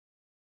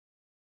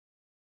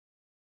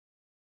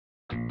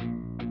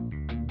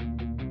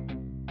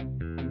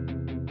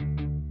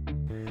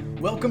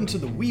Welcome to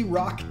the We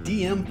Rock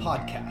DM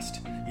podcast,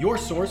 your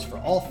source for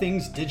all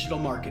things digital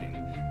marketing.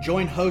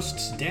 Join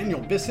hosts Daniel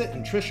Bissett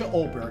and Trisha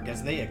Olberg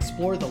as they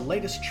explore the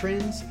latest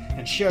trends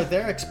and share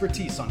their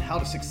expertise on how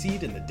to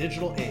succeed in the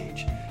digital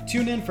age.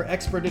 Tune in for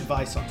expert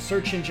advice on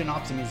search engine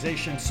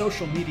optimization,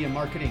 social media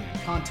marketing,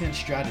 and content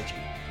strategy.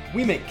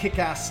 We make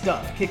kick-ass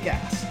stuff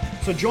kick-ass.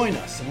 So join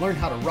us and learn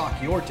how to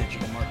rock your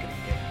digital marketing game.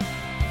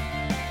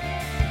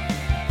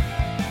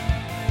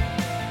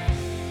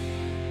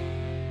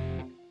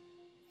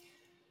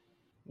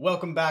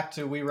 Welcome back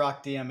to We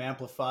Rock DM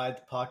Amplified,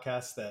 the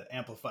podcast that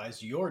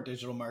amplifies your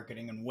digital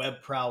marketing and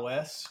web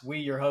prowess. We,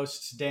 your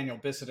hosts, Daniel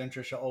Bissett and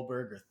Trisha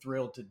Olberg, are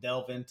thrilled to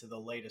delve into the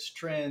latest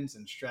trends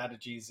and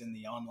strategies in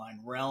the online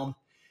realm.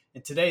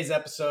 In today's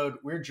episode,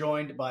 we're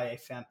joined by a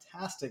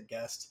fantastic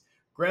guest,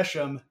 Gresh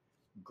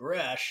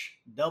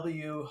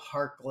W.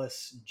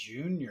 Harkless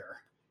Jr.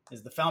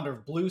 is the founder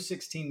of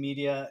Blue16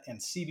 Media and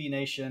CB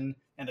Nation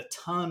and a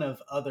ton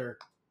of other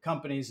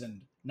companies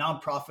and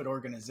nonprofit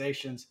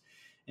organizations.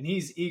 And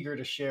he's eager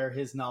to share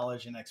his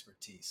knowledge and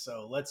expertise.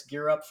 So let's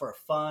gear up for a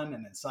fun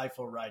and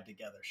insightful ride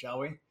together, shall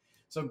we?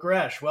 So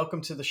Gresh, welcome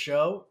to the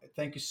show.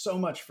 Thank you so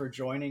much for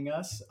joining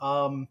us.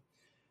 I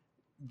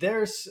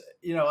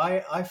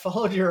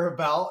followed your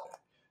About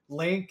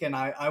link and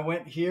I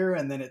went here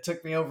and then it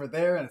took me over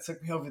there and it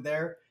took me over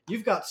there.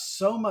 You've got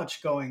so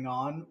much going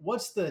on.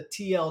 What's the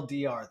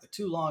TLDR, the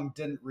too long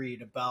didn't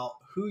read, about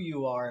who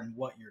you are and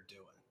what you're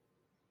doing?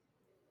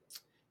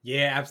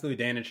 Yeah,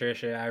 absolutely, Dan and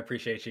Trisha. I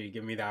appreciate you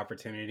giving me the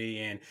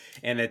opportunity.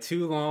 And the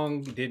too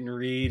long didn't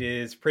read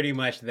is pretty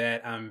much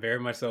that I'm very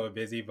much so a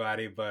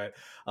busybody, but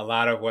a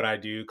lot of what I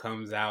do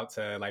comes out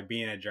to like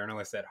being a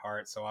journalist at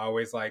heart. So I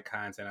always like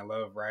content. I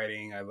love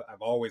writing.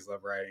 I've always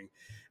loved writing.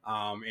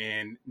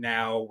 And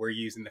now we're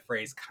using the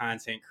phrase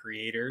content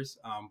creators.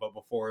 But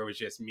before it was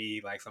just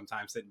me, like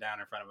sometimes sitting down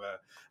in front of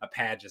a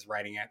pad, just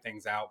writing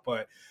things out.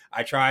 But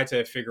I try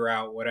to figure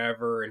out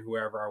whatever and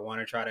whoever I want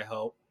to try to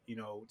help,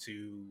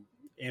 to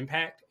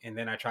impact, and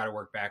then I try to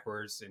work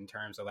backwards in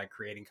terms of like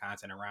creating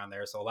content around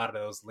there. So a lot of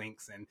those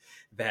links and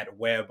that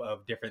web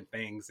of different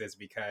things is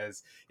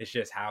because it's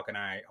just how can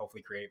I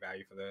hopefully create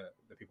value for the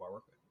people I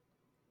work with.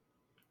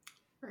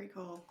 Very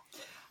cool.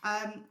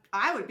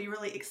 I would be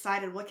really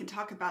excited. We can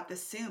talk about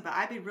this soon, but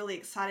I'd be really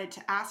excited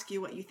to ask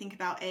you what you think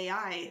about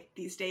AI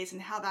these days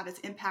and how that is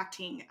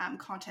impacting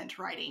content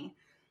writing.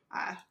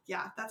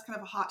 That's kind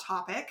of a hot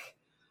topic.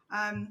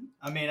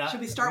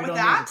 Should we start with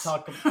that?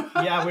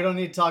 We don't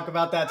need to talk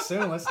about that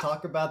soon. Let's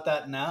talk about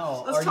that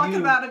now. Let's talk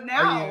about it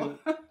now.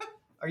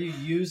 Are you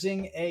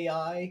using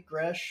AI,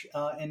 Gresh,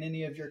 in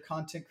any of your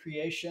content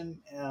creation?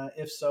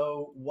 If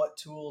so, what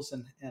tools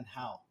and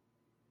how?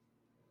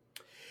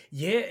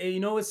 Yeah,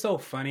 it's so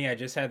funny. I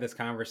just had this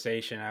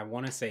conversation, I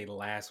want to say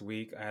last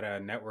week at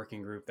a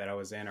networking group that I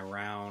was in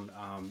around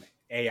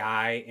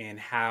AI and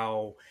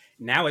how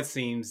now it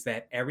seems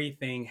that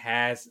everything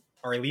has,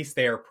 or at least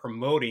they're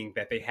promoting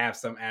that they have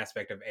some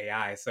aspect of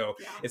AI. So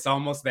It's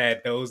almost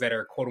that those that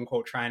are quote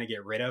unquote trying to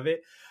get rid of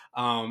it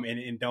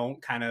and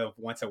don't kind of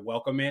want to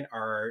welcome it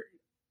are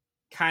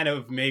kind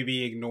of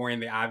maybe ignoring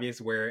the obvious,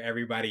 where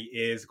everybody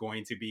is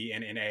going to be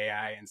in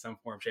AI in some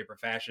form, shape, or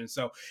fashion.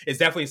 So it's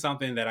definitely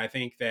something that I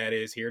think that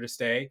is here to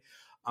stay.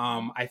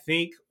 I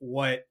think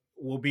what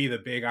will be the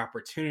big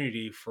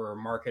opportunity for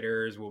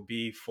marketers, will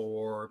be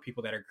for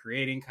people that are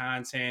creating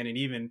content and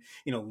even,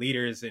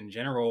 leaders in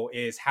general,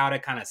 is how to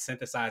kind of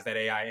synthesize that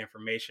AI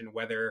information,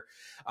 whether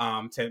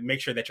to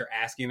make sure that you're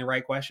asking the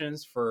right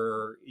questions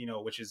for,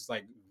 which is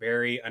like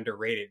very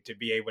underrated, to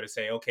be able to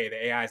say, okay,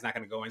 the AI is not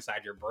going to go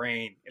inside your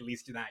brain, at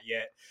least not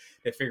yet,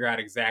 to figure out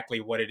exactly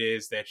what it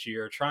is that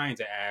you're trying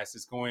to ask.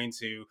 Is going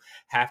to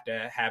have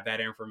that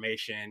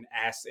information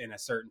asked in a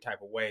certain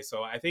type of way.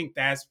 So I think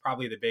that's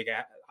probably the big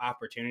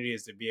opportunity,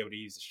 is to be able to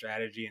use the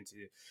strategy and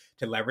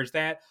to leverage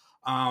that.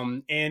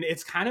 And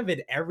it's kind of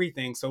in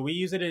everything. So we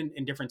use it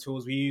in different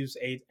tools. We use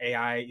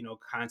AI,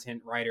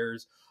 content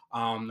writers,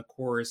 of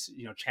course,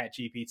 Chat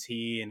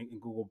GPT and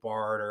Google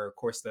Bard are, of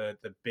course, the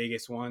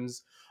biggest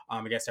ones.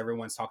 I guess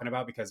everyone's talking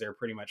about, because they're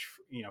pretty much,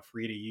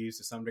 free to use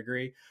to some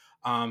degree.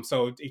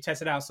 So you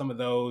tested out some of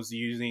those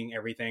using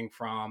everything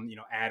from,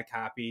 ad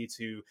copy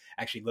to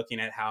actually looking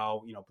at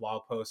how,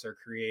 blog posts are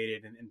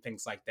created and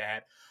things like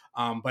that.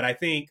 But I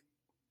think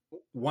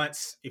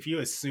if you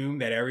assume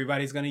that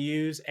everybody's going to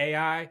use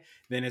AI,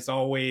 then it's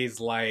always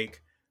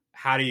like,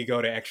 how do you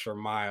go to extra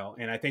mile?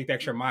 And I think the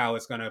extra mile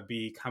is going to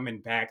be coming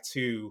back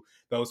to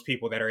those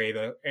people that are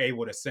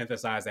able to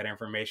synthesize that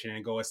information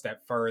and go a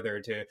step further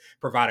to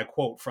provide a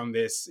quote from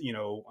this,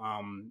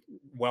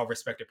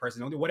 well-respected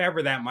person,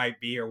 whatever that might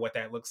be or what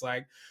that looks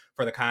like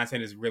for the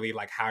content, is really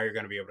like how you're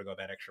going to be able to go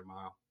that extra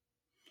mile.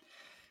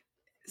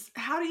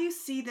 How do you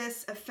see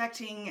this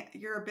affecting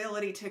your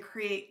ability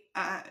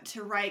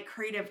to write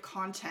creative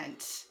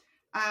content?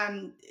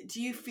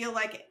 Do you feel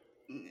like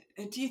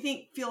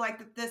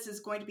that this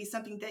is going to be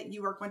something that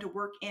you are going to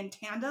work in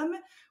tandem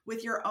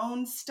with your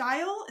own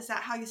style? Is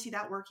that how you see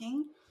that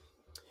working?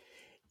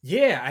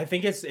 Yeah, I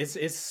think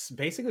it's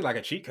basically like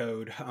a cheat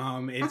code.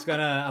 It's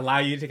gonna allow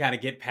you to kind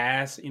of get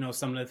past,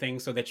 some of the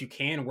things so that you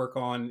can work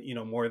on,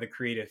 more of the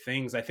creative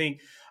things.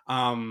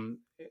 Um,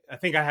 I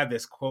think I have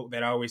this quote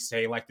that I always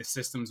say, like the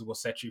systems will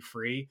set you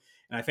free,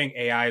 and I think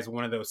AI is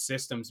one of those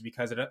systems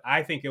because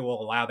I think it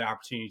will allow the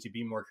opportunity to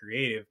be more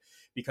creative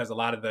because a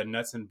lot of the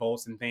nuts and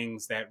bolts and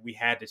things that we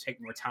had to take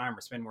more time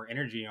or spend more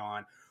energy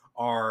on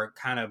are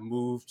kind of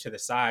moved to the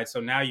side. So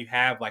now you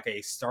have like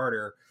a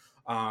starter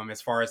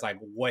as far as like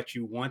what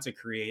you want to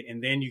create,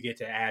 and then you get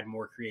to add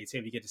more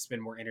creativity, you get to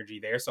spend more energy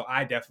there. So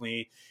I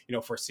definitely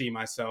foresee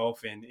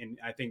myself and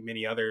I think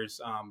many others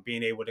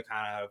being able to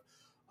kind of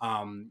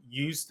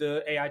use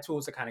the AI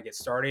tools to kind of get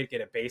started,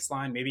 get a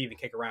baseline, maybe even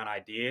kick around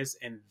ideas,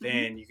 and Mm-hmm.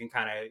 then you can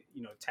kind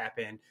of tap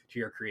into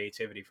your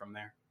creativity from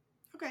there.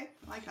 Okay,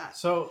 I like that.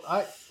 So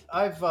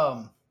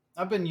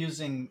I've been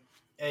using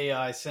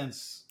AI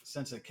since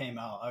it came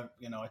out.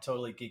 I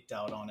totally geeked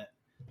out on it.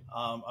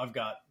 I've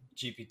got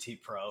GPT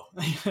Pro.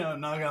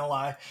 Not gonna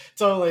lie,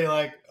 totally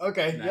like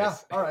okay, yeah,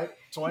 Nice. all right,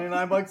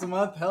 $29 a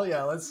month. Hell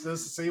yeah, let's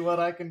just see what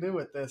I can do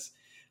with this.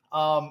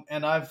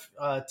 And I've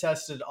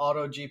tested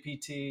Auto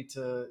GPT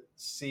to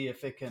see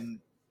if it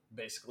can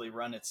basically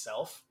run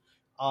itself.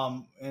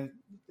 And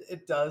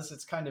it does.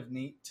 It's kind of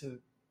neat to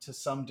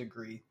some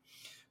degree,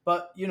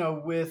 but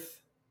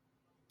with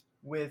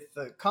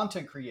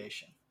content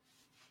creation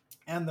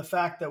and the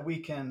fact that we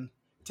can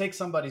take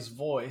somebody's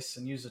voice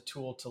and use a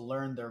tool to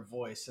learn their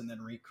voice and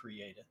then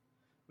recreate it.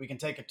 We can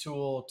take a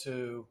tool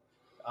to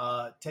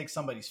take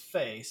somebody's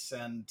face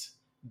and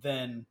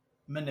then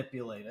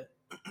manipulate it.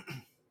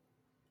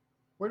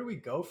 Where do we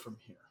go from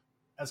here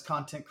as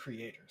content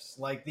creators?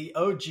 Like the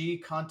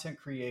OG content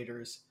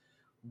creators,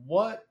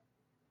 what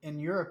in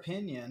your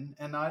opinion,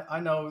 and I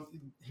know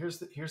here's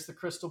the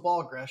crystal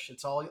ball, Gresh.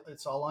 It's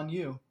all on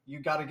you. You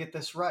got to get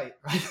this right,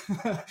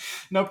 right?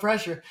 No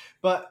pressure.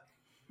 But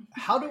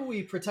how do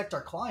we protect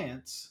our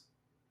clients'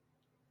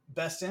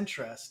 best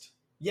interest?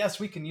 Yes,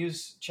 we can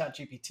use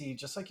ChatGPT,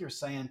 just like you're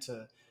saying,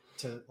 to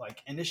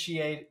like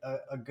initiate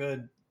a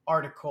good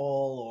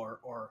article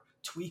or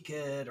tweak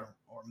it or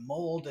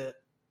mold it.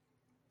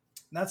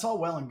 And that's all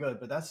well and good,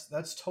 but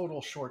that's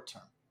total short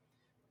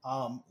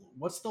term.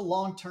 What's the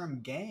long term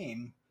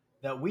game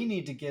that we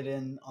need to get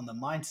in on the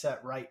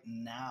mindset right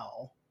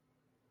now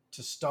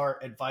to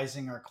start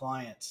advising our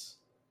clients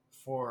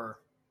for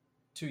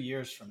 2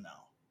 years from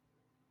now?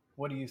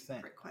 What do you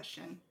think? Great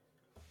question.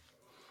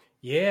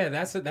 Yeah,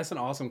 that's an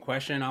awesome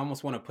question. I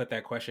almost want to put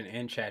that question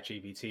in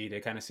ChatGPT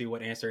to kind of see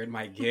what answer it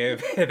might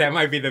give. That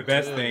might be the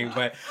best Dude, thing,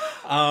 but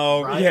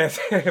right? yes,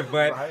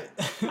 but Right?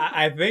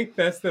 I think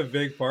that's the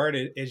big part.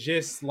 It's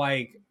just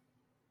like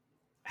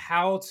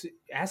how to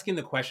asking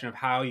the question of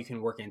how you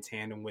can work in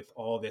tandem with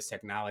all this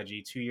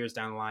technology 2 years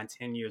down the line,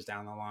 10 years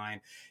down the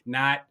line,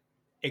 not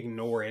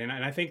ignore it. And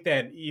I think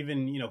that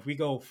even, if we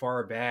go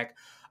far back,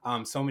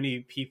 so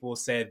many people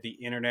said the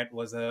internet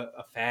was a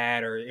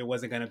fad or it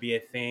wasn't going to be a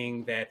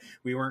thing, that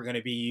we weren't going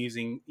to be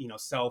using,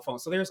 cell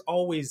phones. So there's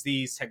always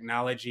these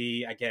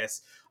technology, I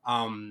guess,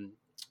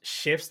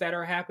 shifts that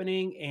are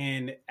happening.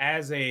 And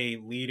as a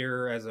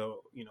leader, as a,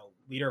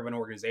 leader of an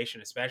organization,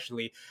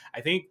 especially,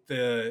 I think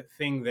the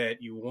thing that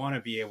you want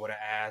to be able to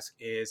ask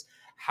is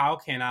how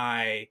can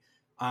I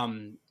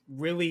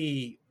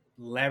really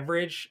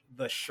leverage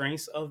the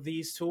strengths of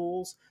these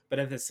tools, but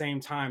at the same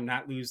time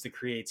not lose the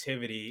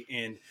creativity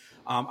and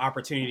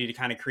opportunity to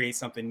kind of create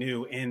something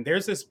new. And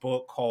there's this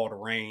book called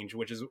Range,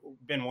 which has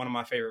been one of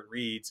my favorite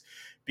reads,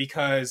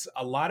 because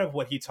a lot of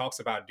what he talks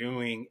about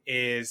doing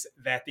is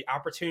that the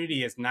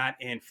opportunity is not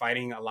in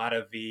fighting a lot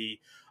of the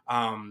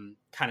kind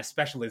of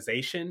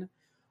specialization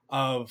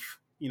of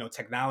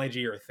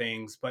technology or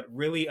things, but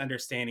really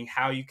understanding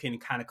how you can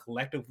kind of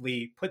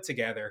collectively put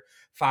together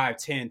 5,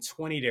 10,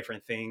 20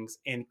 different things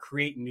and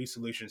create new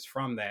solutions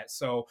from that.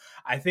 So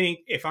I think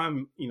if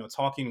I'm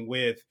talking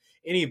with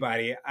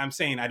anybody, I'm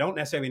saying I don't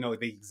necessarily know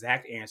the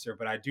exact answer,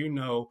 but I do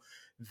know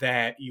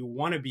that you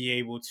want to be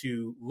able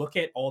to look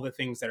at all the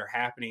things that are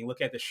happening,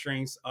 look at the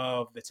strengths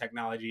of the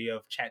technology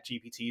of chat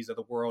GPTs of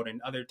the world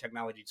and other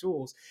technology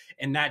tools,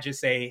 and not just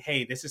say,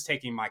 hey, this is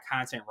taking my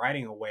content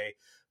writing away,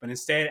 but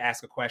instead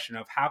ask a question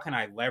of how can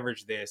I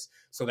leverage this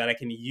so that I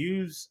can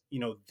use,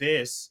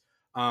 this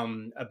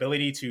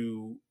ability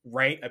to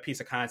write a piece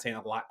of content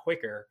a lot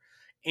quicker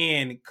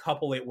and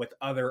couple it with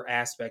other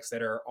aspects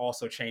that are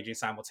also changing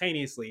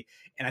simultaneously.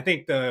 And I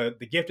think the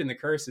gift and the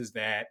curse is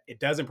that it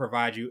doesn't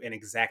provide you an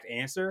exact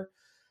answer,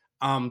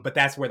 but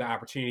that's where the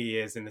opportunity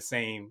is in the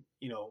same,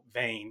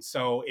 vein.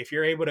 So if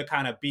you're able to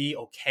kind of be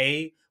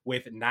okay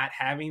with not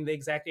having the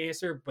exact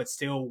answer, but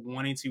still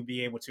wanting to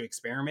be able to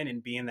experiment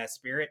and be in that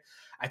spirit,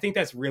 I think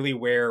that's really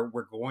where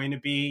we're going to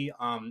be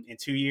in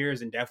 2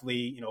 years, and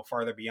definitely,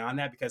 farther beyond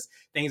that, because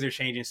things are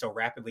changing so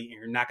rapidly and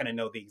you're not going to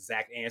know the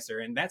exact answer.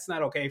 And that's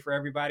not okay for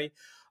everybody.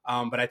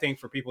 But I think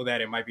for people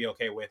that it might be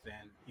okay with,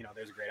 then,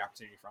 there's a great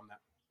opportunity from that.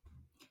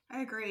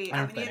 I agree. I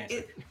I don't know if mean, that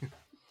answered it.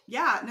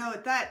 Yeah, no,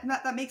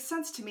 that makes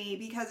sense to me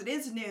because it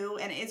is new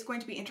and it's going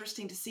to be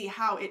interesting to see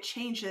how it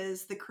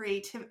changes the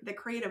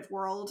creative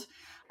world.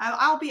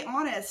 I'll be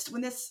honest,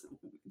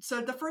 so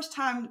the first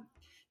time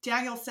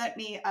Daniel sent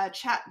me a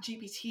Chat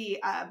GPT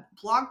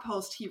blog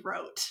post he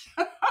wrote,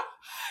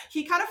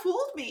 he kind of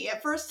fooled me.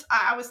 At first,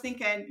 I was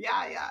thinking,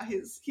 yeah,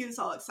 he was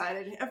all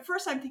excited. At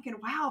first, I'm thinking,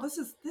 wow,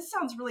 this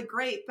sounds really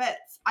great. But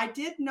I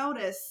did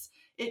notice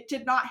it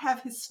did not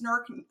have his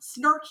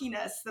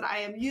snarkiness that I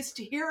am used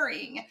to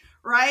hearing,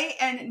 right?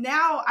 And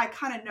now I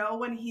kind of know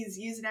when he's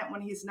using it, when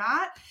he's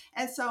not.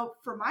 And so,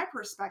 from my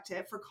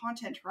perspective, for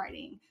content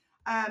writing,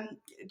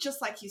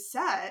 just like you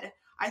said,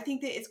 I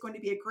think that it's going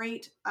to be a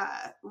great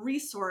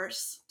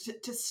resource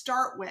to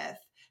start with.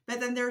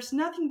 But then there's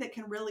nothing that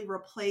can really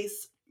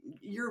replace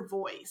your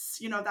voice,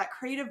 that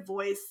creative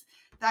voice,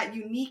 that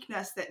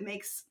uniqueness that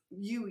makes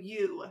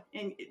you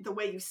in the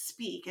way you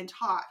speak and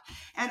talk.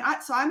 And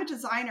so I'm a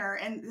designer,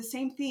 and the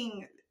same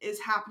thing is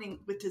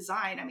happening with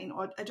design. I mean,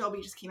 Adobe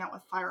just came out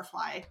with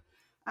Firefly.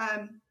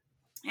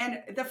 And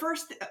the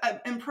first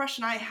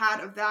impression I had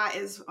of that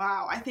is,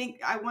 wow,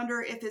 I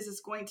wonder if this is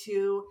going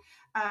to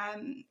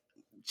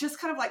just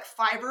kind of like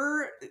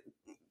Fiverr,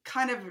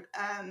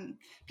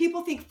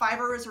 people think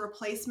Fiverr is a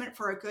replacement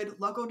for a good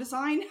logo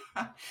design,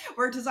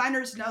 where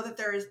designers know that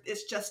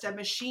it's just a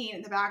machine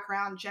in the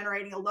background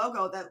generating a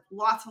logo that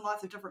lots and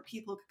lots of different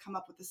people could come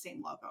up with the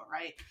same logo,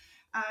 right?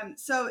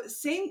 So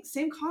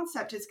same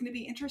concept. It's going to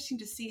be interesting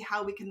to see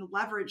how we can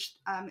leverage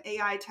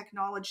AI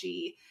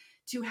technology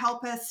to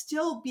help us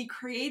still be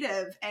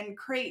creative and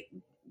create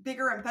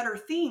bigger and better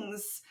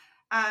things.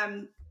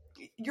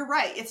 You're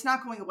right. It's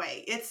not going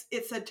away.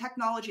 It's a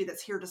technology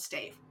that's here to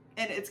stay.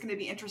 And it's going to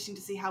be interesting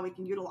to see how we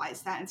can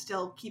utilize that and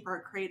still keep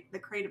the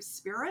creative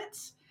spirit,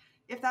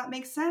 if that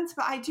makes sense.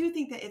 But I do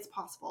think that it's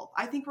possible.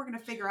 I think we're going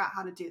to figure out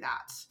how to do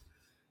that.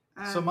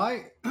 So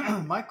my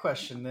my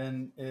question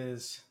then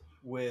is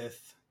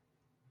with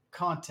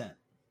content.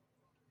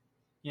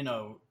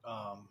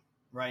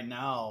 Right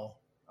now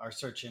our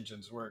search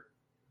engines work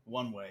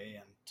one way,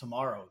 and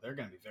tomorrow they're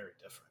going to be very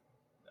different.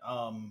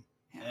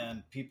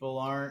 And people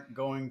aren't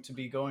going to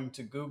be going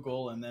to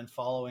Google and then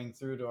following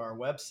through to our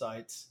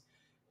websites.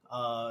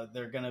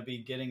 They're going to be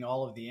getting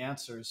all of the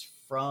answers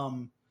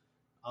from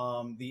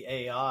the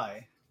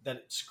AI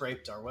that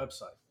scraped our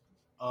website.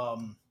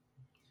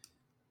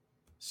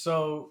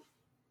 So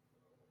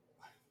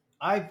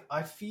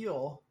I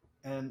feel,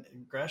 and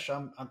Gresh,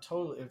 I'm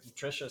totally, if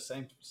Trisha,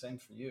 same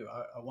for you.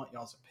 I want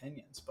y'all's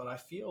opinions, but I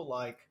feel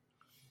like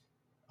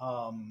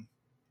I'm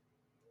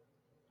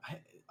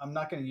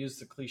not going to use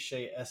the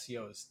cliche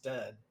SEO is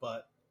dead,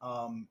 but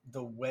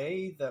the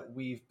way that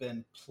we've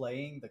been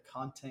playing the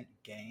content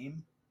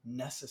game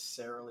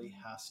necessarily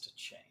has to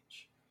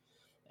change.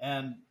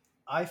 And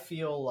I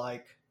feel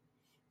like,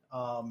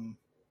 the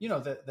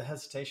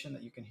hesitation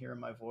that you can hear in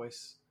my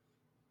voice,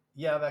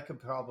 yeah, that could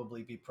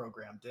probably be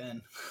programmed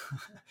in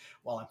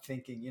while I'm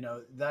thinking,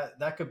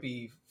 that could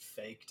be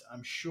faked,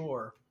 I'm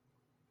sure.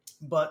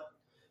 But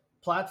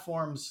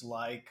platforms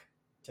like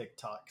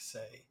TikTok,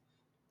 say,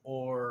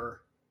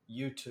 or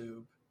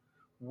YouTube,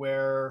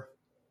 where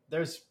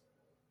there's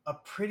a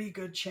pretty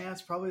good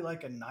chance, probably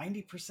like a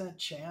 90%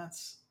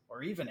 chance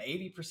or even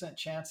 80%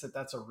 chance that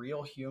that's a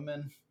real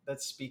human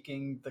that's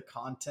speaking the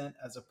content,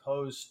 as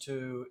opposed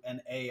to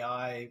an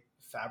AI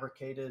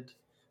fabricated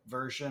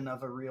version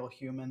of a real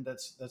human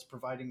that's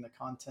providing the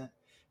content.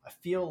 I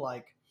feel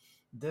like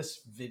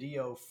this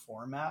video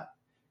format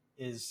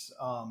is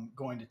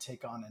going to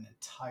take on an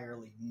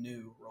entirely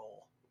new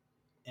role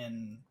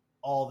in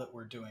all that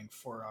we're doing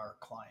for our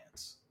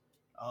clients.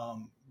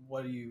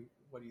 What do you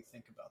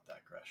think about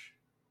that, Gresh?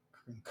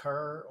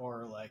 Concur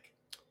or like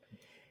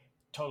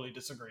totally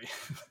disagree?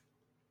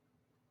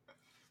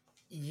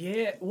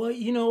 Yeah,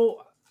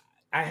 well,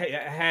 I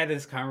had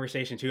this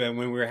conversation too, and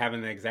when we were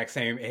having the exact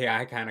same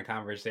AI kind of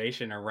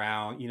conversation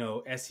around,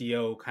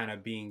 SEO kind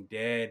of being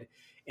dead.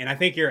 And I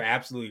think you're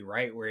absolutely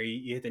right, where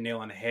you hit the nail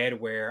on the head,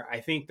 where I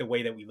think the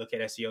way that we look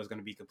at SEO is going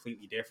to be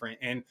completely different.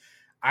 And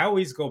I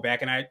always go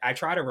back and I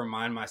try to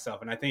remind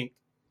myself, and I think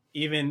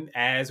even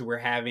as we're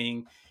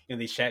having,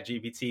 these Chat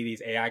GPT,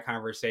 these AI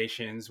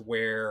conversations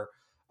where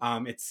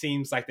it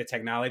seems like the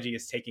technology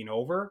is taking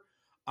over,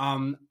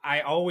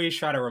 I always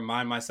try to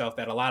remind myself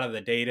that a lot of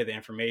the data, the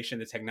information,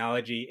 the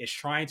technology is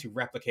trying to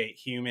replicate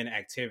human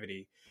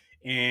activity.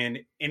 And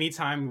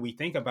anytime we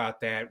think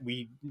about that,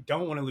 we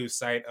don't want to lose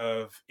sight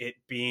of it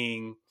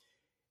being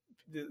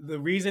the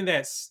reason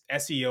that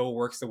SEO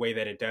works the way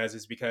that it does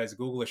is because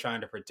Google is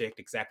trying to predict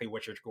exactly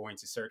what you're going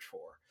to search for.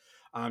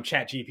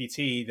 Chat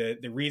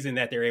GPT, the reason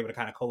that they're able to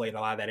kind of collate a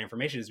lot of that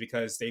information is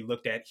because they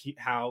looked at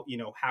how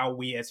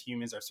we as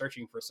humans are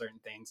searching for certain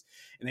things,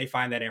 and they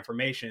find that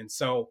information.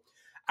 So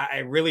I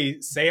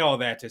really say all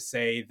that to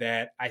say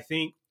that I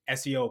think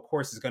SEO, of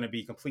course, is going to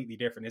be completely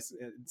different.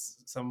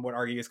 Some would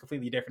argue it's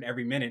completely different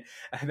every minute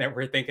that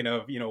we're thinking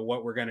of,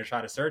 what we're going to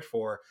try to search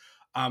for.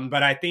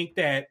 But I think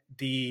that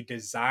the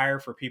desire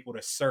for people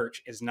to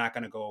search is not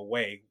going to go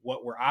away.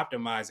 What we're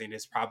optimizing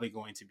is probably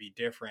going to be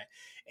different.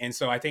 And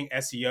so I think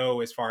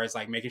SEO, as far as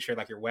like making sure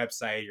like your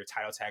website, your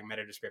title tag,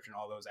 meta description,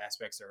 all those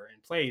aspects are in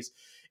place,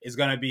 is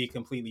going to be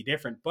completely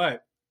different.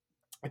 But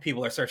if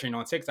people are searching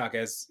on TikTok,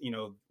 as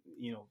the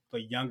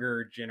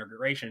younger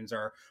generations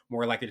are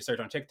more likely to search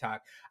on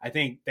TikTok, I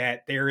think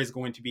that there is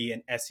going to be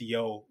an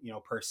SEO,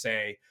 per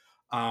se,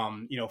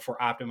 for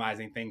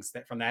optimizing things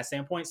that from that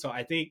standpoint. So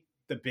I think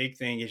the big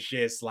thing is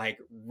just like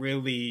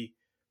really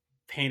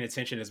paying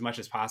attention as much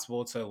as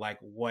possible to like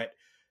what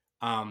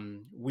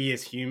we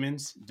as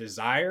humans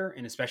desire,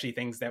 and especially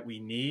things that we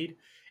need,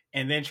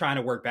 and then trying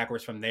to work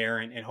backwards from there,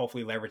 and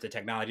hopefully leverage the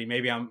technology.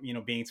 Maybe I'm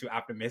being too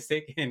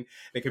optimistic and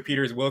the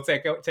computers will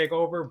take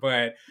over,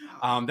 but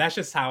that's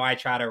just how I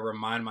try to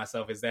remind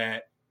myself, is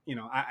that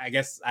I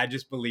guess I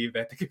just believe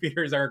that the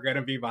computers are going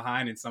to be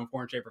behind in some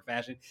form, shape, or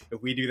fashion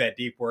if we do that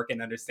deep work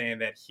and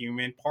understand that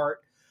human part.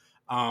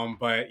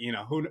 But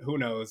who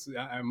knows?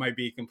 I might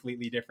be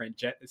completely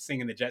different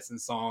singing the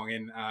Jetsons song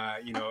in a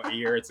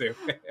year or two.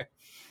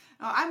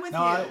 I'm with you.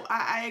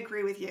 I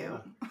agree with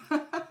you.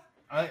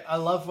 I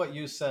love what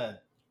you said.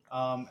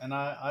 And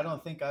I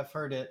don't think I've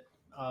heard it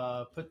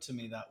put to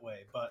me that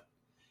way, but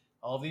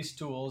all these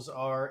tools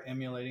are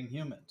emulating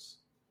humans.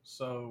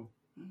 So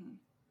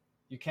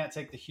you can't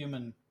take the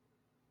human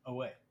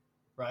away,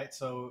 right?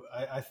 So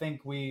I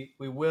think we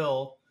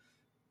will,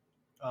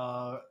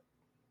 not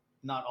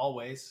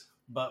always,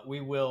 but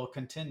we will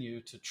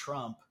continue to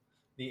trump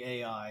the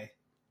AI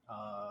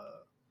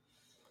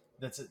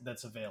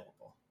that's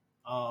available.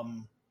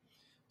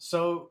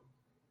 So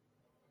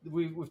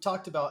we've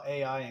talked about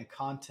AI and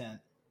content.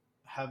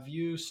 Have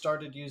you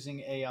started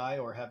using AI,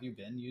 or have you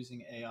been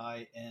using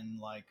AI in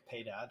like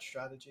paid ad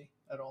strategy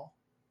at all?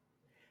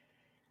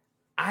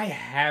 I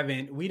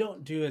haven't. We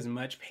don't do as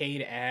much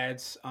paid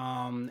ads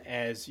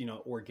as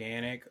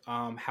organic.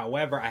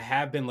 However, I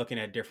have been looking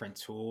at different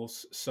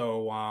tools,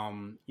 so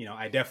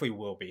I definitely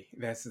will be.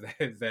 That's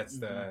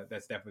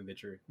definitely the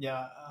truth.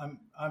 Yeah,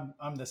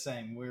 I'm the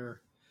same.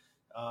 We're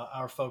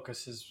our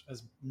focus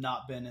has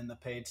not been in the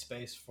paid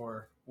space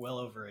for well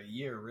over a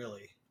year,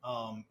 really.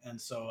 And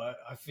so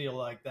I feel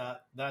like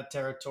that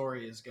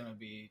territory is going to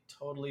be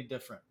totally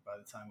different by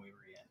the time we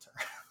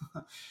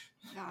re-enter.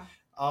 Yeah.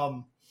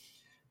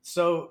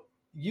 So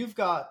you've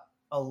got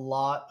a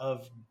lot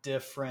of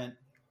different,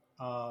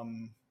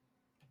 it's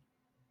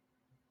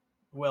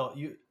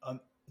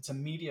a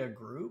media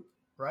group,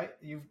 right?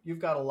 You've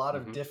got a lot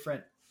of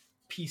different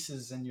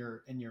pieces in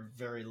your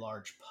very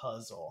large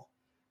puzzle.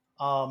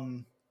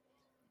 I'm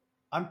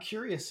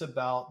curious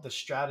about the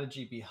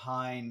strategy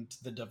behind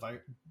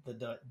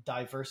the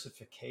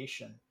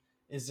diversification.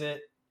 Is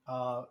it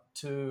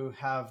to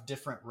have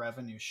different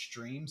revenue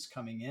streams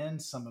coming in,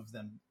 some of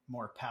them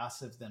more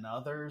passive than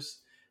others?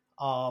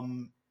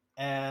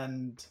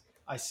 And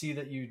I see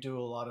that you do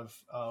a lot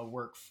of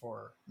work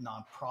for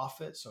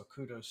nonprofits, so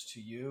kudos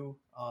to you.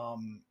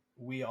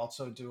 We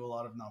also do a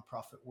lot of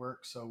nonprofit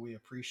work, so we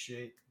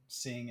appreciate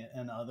seeing it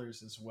in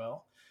others as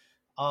well.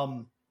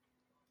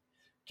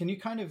 Can you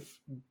kind of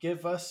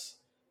give us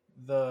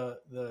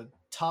the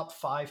top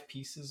 5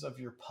 pieces of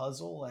your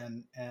puzzle,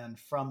 and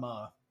from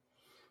a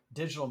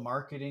digital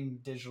marketing,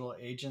 digital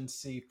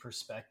agency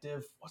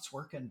perspective, what's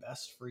working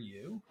best for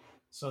you,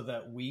 so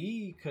that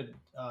we could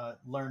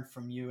learn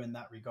from you in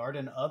that regard,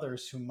 and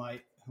others who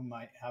might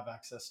have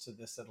access to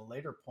this at a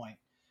later point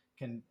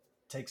can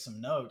take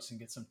some notes and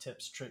get some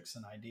tips, tricks,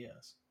 and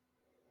ideas.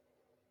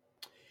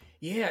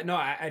 Yeah, no,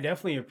 I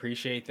definitely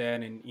appreciate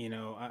that. And,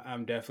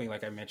 I'm definitely,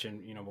 like I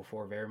mentioned,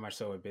 before, very much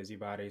so a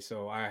busybody.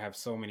 So I have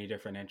so many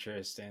different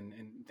interests and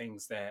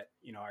things that,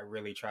 I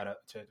really try to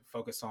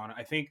focus on.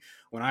 I think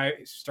when I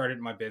started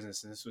my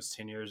business, and this was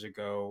 10 years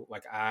ago,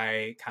 like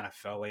I kind of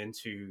fell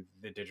into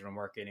the digital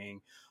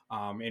marketing.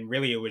 And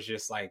really it was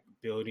just like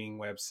building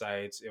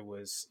websites. It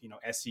was,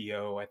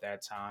 SEO at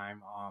that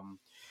time.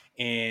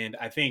 And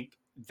I think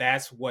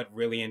that's what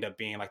really ended up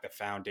being like the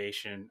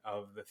foundation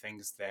of the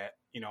things that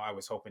I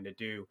was hoping to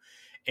do.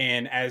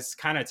 And as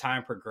kind of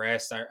time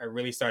progressed, I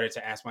really started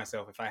to ask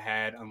myself, if I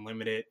had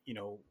unlimited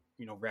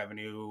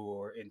revenue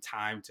or in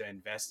time to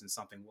invest in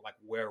something, like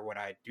where would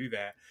I do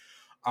that?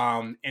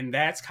 And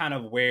that's kind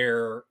of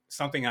where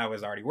something I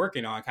was already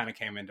working on kind of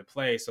came into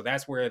play. So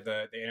that's where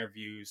the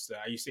interviews,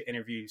 I used to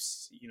interview,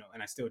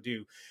 and I still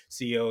do,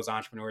 CEOs,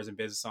 entrepreneurs, and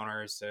business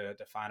owners to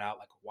find out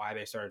like why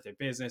they started their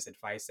business,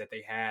 advice that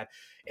they had.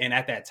 And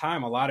at that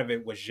time, a lot of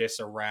it was just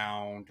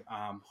around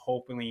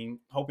hoping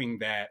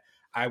that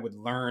I would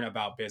learn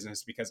about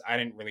business, because I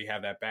didn't really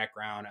have that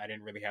background. I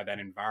didn't really have that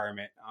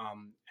environment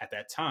at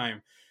that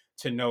time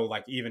to know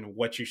like even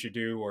what you should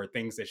do or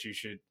things that you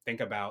should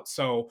think about.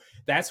 So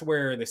that's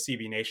where the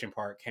CB Nation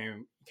part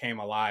came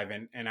alive.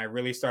 And I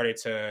really started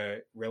to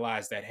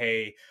realize that,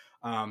 hey,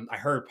 I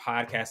heard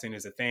podcasting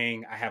is a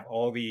thing. I have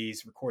all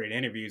these recorded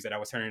interviews that I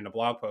was turning into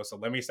blog posts. So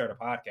let me start a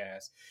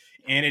podcast.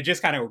 And it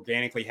just kind of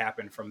organically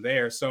happened from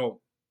there.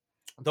 So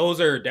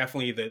those are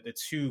definitely the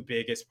two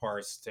biggest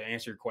parts to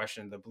answer your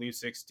question: the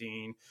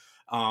Blue16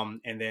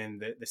 and then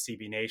the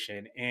CB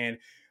Nation. And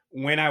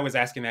when I was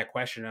asking that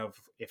question of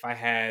if I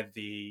had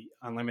the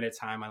unlimited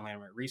time,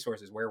 unlimited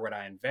resources, where would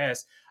I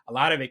invest? A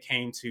lot of it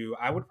came to,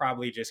 I would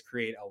probably just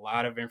create a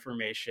lot of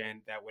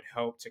information that would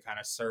help to kind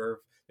of serve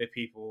the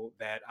people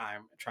that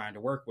I'm trying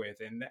to work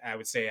with. And I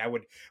would say I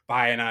would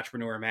buy an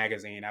entrepreneur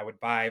magazine. I would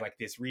buy like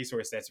this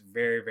resource that's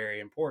very, very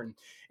important.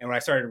 And what I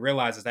started to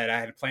realize is that I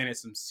had planted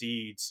some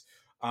seeds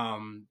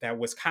that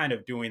was kind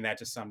of doing that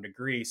to some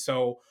degree.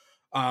 So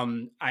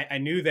I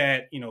knew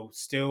that,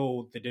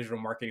 still the digital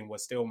marketing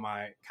was still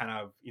my kind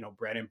of,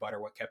 bread and butter,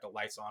 what kept the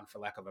lights on, for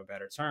lack of a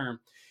better term.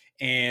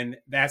 And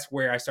that's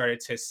where I started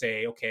to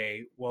say,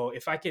 okay, well,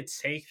 if I could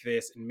take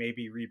this and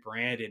maybe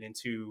rebrand it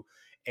into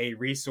a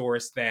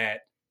resource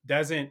that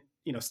doesn't,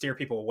 steer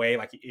people away.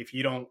 Like if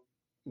you don't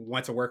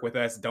want to work with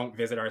us, don't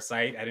visit our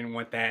site. I didn't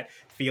want that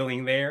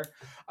feeling there.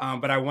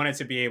 But I wanted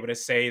to be able to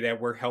say that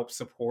we're help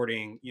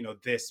supporting,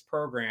 this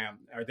program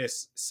or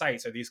this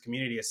sites or these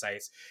community of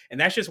sites. And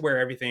that's just where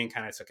everything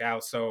kind of took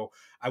out. So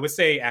I would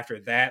say after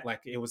that,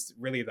 like it was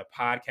really the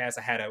podcast.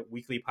 I had a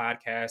weekly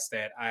podcast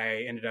that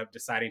I ended up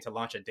deciding to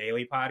launch a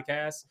daily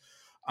podcast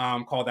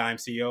called the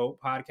IMCO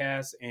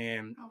podcast.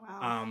 And Oh,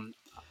 wow.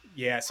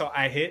 yeah, so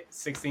I hit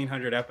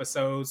 1,600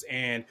 episodes,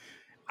 and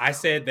I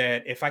said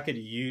that if I could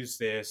use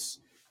this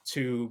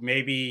to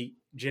maybe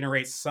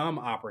generate some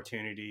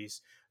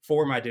opportunities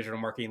for my digital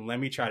marketing, let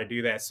me try to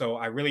do that. So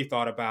I really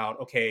thought about,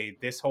 okay,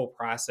 this whole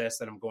process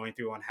that I'm going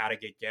through on how to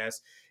get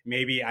guests,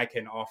 maybe I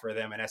can offer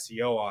them an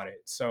SEO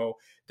audit. So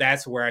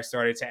that's where I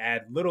started to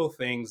add little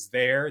things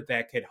there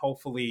that could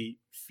hopefully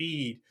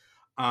feed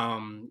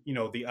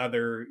the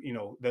other,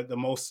 the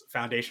most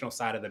foundational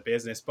side of the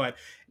business. But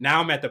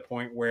now I'm at the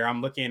point where I'm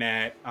looking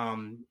at,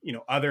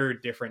 other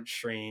different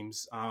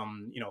streams,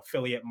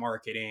 affiliate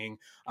marketing.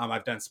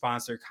 I've done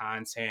sponsored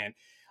content,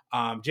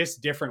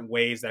 just different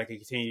ways that I can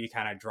continue to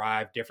kind of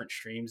drive different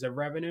streams of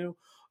revenue.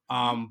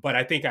 But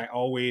I think I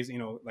always,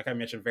 like I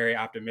mentioned, very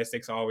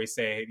optimistic. So I always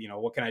say,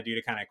 what can I do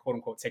to kind of quote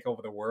unquote take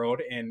over the world?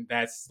 And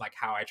that's like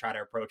how I try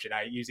to approach it.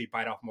 I usually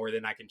bite off more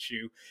than I can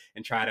chew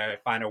and try to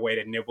find a way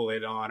to nibble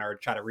it on or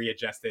try to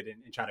readjust it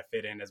and try to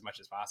fit in as much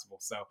as possible.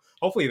 So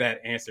hopefully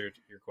that answered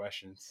your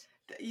questions.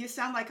 You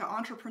sound like an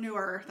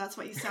entrepreneur. That's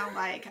what you sound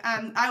like.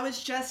 I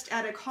was just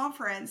at a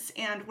conference,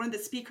 and one of the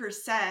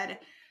speakers said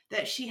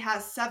that she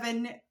has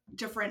 7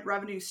 different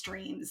revenue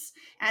streams,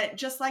 and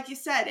just like you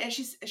said, and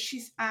she's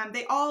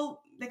they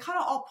kind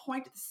of all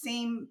point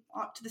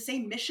to the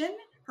same mission,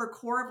 her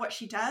core of what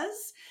she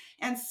does.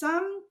 And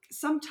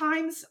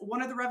sometimes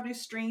one of the revenue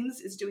streams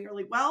is doing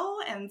really well,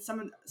 and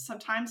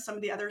sometimes some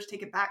of the others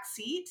take a back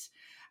seat.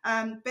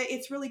 But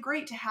it's really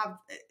great to have,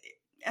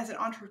 as an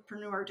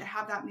entrepreneur, to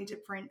have that many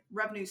different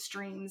revenue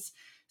streams.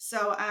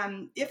 So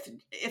if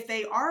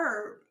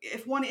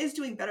one is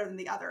doing better than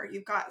the other,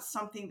 you've got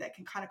something that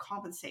can kind of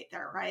compensate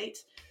there, right?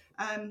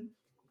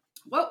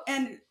 What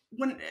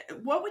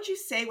would you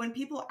say when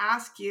people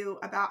ask you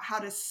about how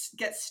to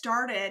get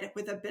started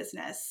with a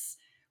business?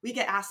 We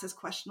get asked this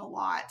question a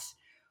lot.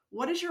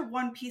 What is your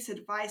one piece of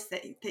advice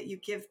that you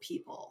give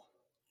people?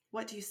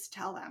 What do you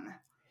tell them?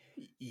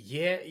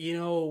 Yeah,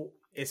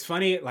 it's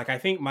funny. Like, I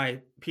think my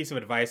piece of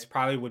advice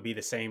probably would be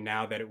the same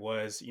now that it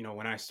was,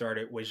 when I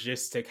started, was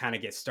just to kind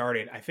of get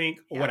started. I think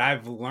what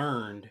I've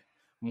learned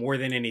more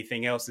than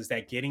anything else is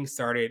that getting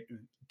started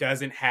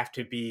doesn't have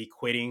to be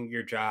quitting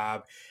your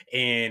job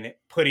and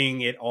putting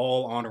it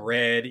all on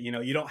red.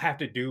 You don't have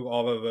to do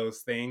all of those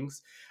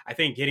things. I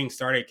think getting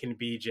started can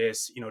be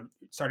just,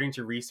 starting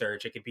to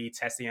research. It could be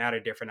testing out a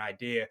different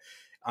idea.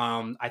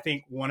 I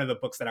think one of the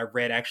books that I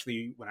read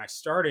actually when I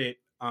started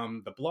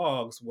the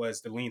blogs was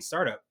The Lean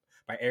Startup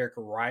by Eric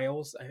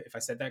Riles, if I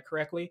said that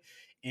correctly.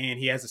 And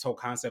he has this whole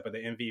concept of the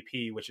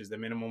MVP, which is the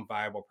minimum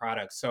viable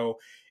product. So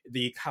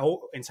the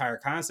whole entire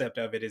concept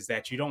of it is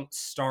that you don't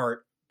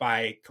start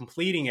by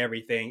completing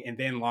everything and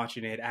then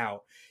launching it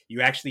out.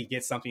 You actually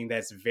get something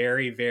that's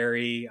very,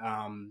 very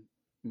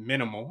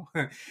minimal,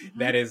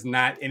 that is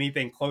not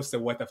anything close to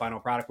what the final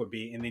product would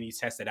be. And then you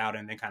test it out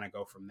and then kind of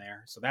go from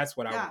there. So that's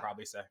what I would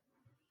probably say.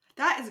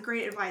 That is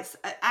great advice.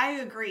 I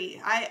agree.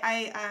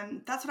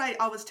 I that's what I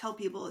always tell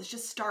people, is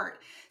just start.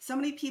 So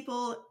many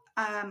people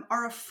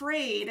are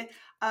afraid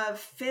of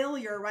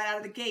failure right out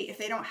of the gate. If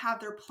they don't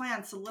have their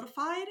plan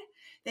solidified,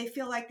 they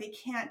feel like they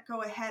can't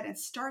go ahead and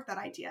start that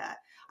idea.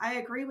 I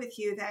agree with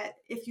you that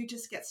if you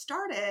just get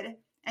started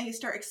and you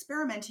start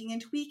experimenting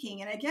and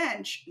tweaking, and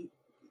again,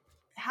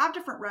 have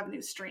different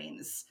revenue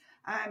streams,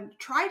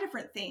 try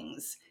different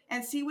things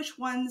and see which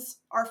ones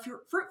are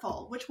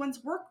fruitful, which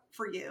ones work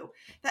for you.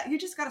 That you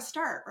just got to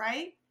start,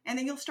 right? And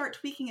then you'll start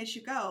tweaking as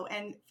you go,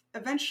 and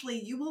eventually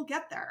you will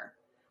get there.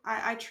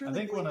 I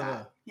truly believe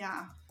that.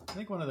 Yeah. I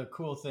think one of the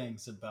cool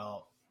things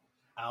about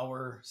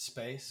our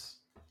space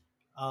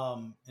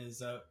is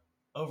that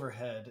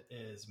overhead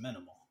is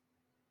minimal,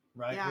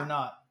 right? Yeah.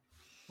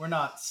 We're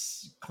not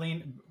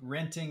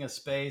renting a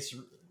space,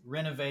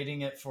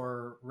 renovating it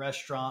for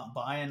restaurant,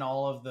 buying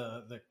all of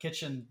the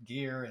kitchen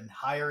gear and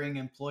hiring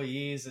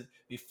employees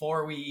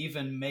before we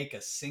even make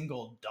a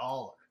single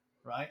dollar,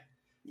 right?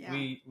 Yeah.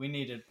 We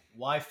needed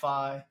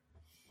Wi-Fi,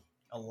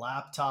 a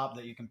laptop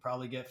that you can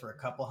probably get for a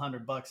couple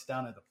 $100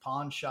 down at the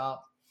pawn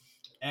shop,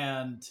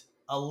 and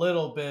a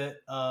little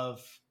bit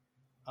of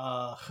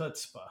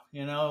chutzpah,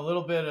 a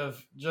little bit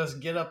of just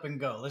get up and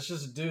go. Let's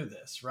just do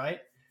this, right?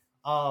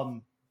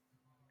 And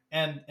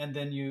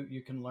then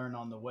you can learn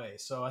on the way.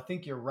 So I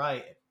think you're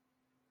right.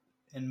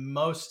 In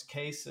most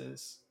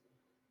cases,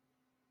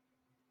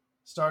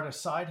 start a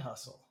side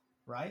hustle,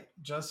 right?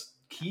 Just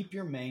keep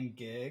your main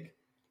gig.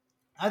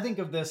 I think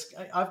of this.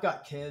 I've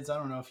got kids. I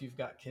don't know if you've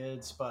got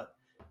kids, but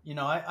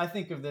I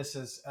think of this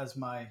as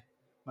my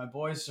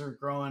boys are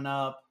growing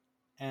up,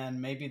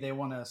 and maybe they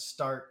want to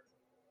start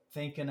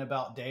thinking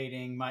about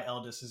dating. My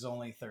eldest is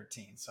only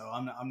 13, so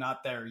I'm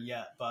not there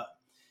yet. But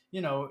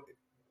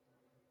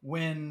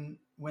when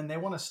they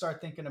want to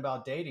start thinking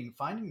about dating,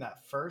 finding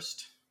that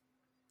first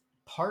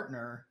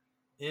partner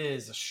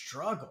is a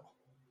struggle.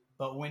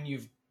 But when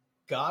you've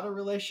got a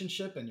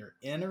relationship and you're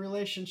in a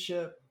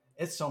relationship,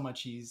 it's so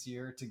much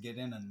easier to get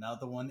in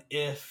another one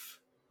if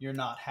you're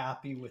not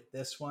happy with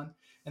this one.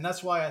 And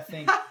that's why I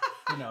think,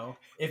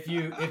 if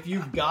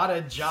you've got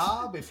a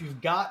job, if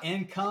you've got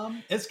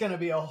income, it's going to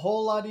be a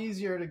whole lot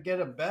easier to get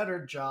a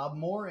better job,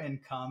 more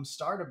income,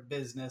 start a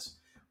business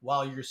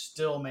while you're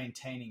still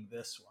maintaining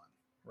this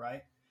one,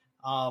 right?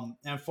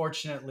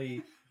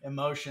 Unfortunately,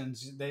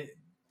 emotions, they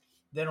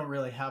don't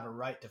really have a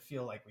right to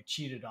feel like we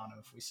cheated on them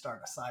if we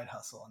start a side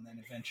hustle and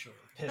then eventually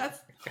pivot.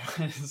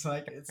 It's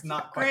like, it's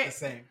not quite the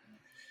same.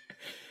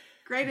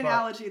 Great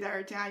analogy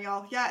there,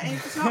 Daniel. Yeah, and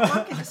if it's not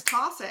working, just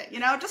toss it.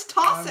 Just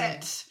toss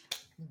it.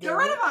 Get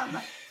rid of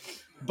them.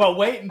 But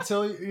wait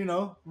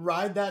until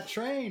ride that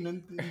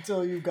train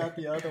until you've got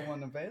the other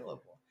one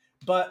available.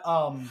 But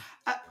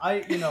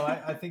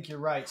I think you're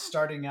right.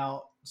 Starting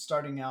out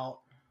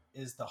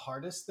is the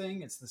hardest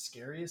thing. It's the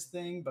scariest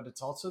thing, but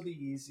it's also the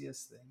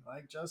easiest thing.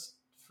 Like, just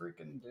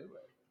freaking do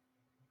it.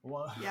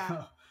 Well,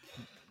 yeah.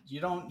 You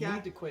don't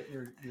need to quit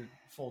your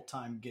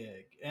full-time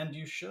gig, and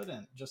you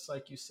shouldn't. Just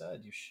like you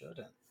said, you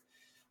shouldn't.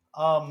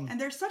 And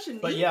there's such a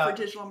need for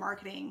digital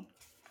marketing.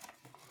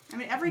 I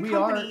mean,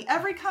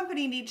 every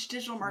company needs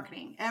digital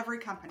marketing. Every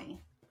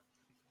company.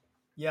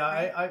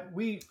 Yeah,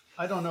 right?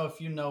 I don't know if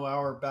you know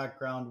our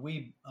background.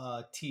 We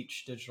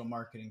teach digital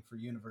marketing for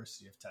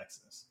University of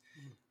Texas.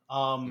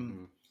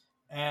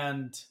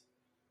 And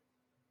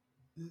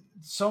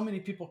so many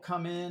people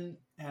come in,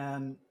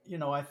 and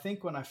I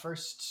think when I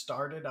first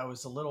started, I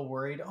was a little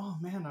worried. Oh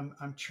man,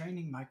 I'm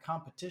training my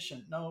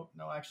competition. No,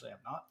 actually I'm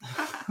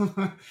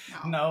not.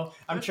 No,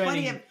 I'm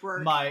training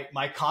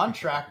my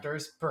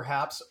contractors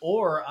perhaps,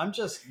 or I'm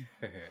just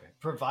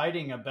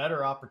providing a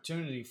better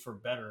opportunity for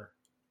better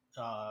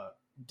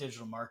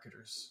digital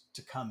marketers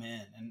to come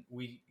in, and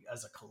we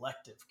as a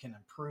collective can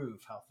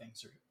improve how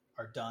things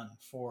are done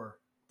for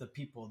the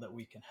people that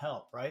we can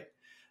help, right?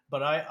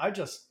 But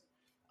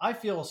I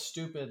feel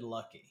stupid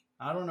lucky.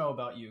 I don't know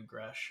about you,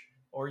 Gresh,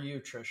 or you,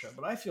 Trisha,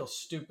 but I feel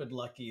stupid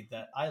lucky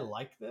that I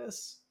like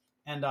this,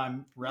 and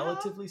I'm,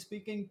 relatively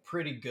speaking,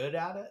 pretty good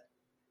at it,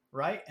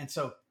 right? And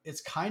so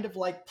it's kind of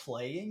like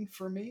playing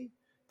for me.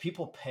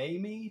 People pay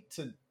me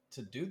to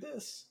do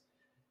this.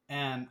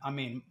 And I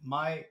mean,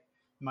 my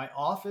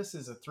office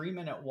is a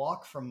 3-minute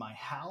walk from my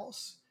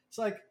house. It's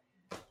like,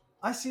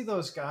 I see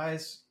those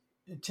guys,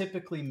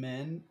 typically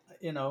men,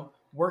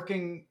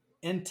 working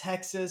in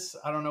Texas.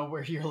 I don't know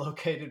where you're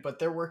located, but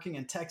they're working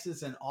in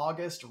Texas in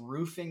August,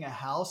 roofing a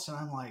house. And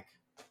I'm like,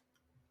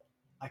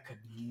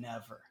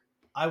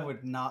 I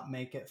would not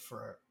make it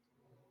for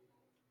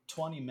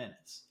 20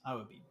 minutes. I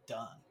would be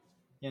done,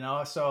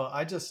 so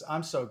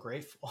I'm so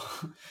grateful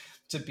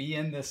to be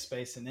in this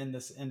space and in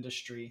this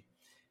industry.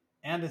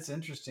 And it's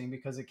interesting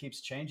because it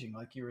keeps changing.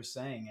 Like you were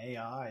saying,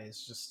 AI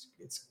is just,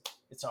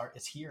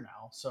 it's here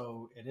now.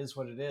 So it is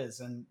what it is.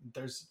 And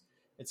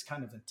it's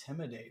kind of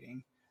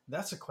intimidating.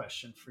 That's a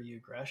question for you,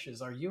 Gresh,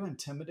 is, are you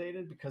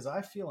intimidated? Because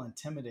I feel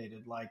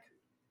intimidated. Like,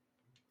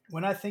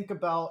 when I think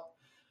about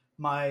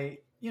my,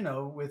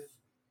 with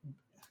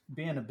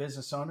being a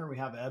business owner, we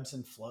have ebbs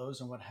and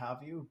flows and what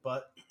have you,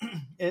 but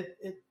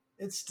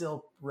it's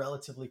still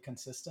relatively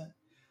consistent.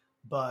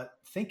 But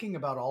thinking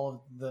about all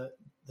of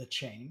the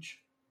change,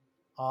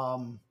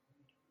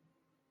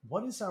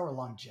 what does our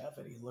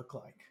longevity look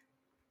like?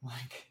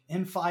 Like,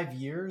 in 5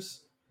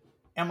 years,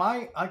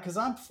 because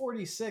I'm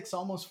 46,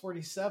 almost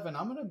 47,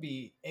 I'm going to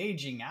be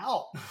aging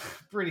out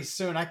pretty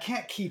soon. I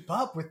can't keep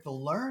up with the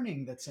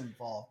learning that's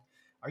involved.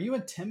 Are you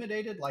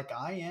intimidated like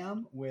I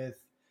am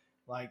with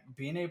like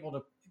being able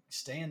to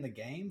stay in the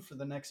game for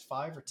the next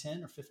 5 or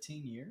 10 or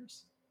 15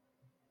 years?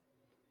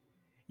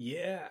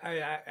 Yeah,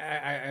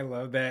 I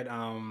love that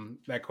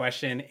that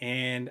question.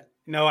 And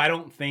no, I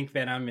don't think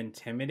that I'm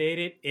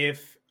intimidated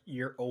if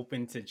you're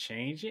open to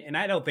change it. And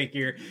I don't think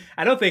you're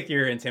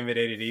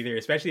intimidated either,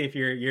 especially if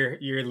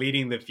you're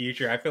leading the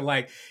future. I feel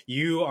like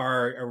you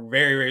are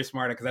very, very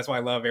smart, because that's why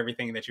I love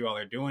everything that you all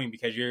are doing,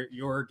 because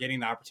you're getting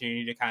the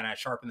opportunity to kind of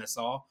sharpen the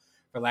saw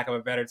for lack of a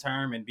better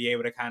term, and be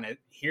able to kind of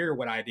hear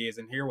what ideas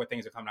and hear what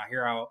things are coming out,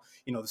 hear how,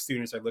 the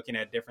students are looking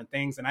at different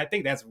things. And I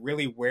think that's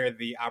really where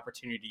the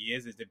opportunity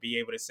is to be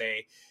able to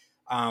say,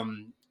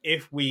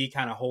 if we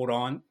kind of hold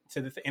on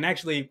to and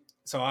actually,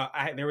 so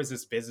there was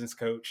this business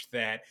coach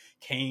that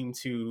came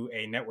to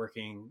a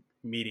networking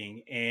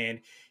meeting, and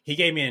he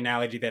gave me an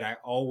analogy that I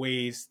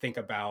always think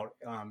about.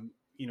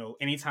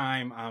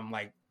 Anytime I'm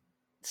like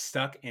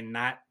stuck and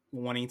not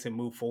wanting to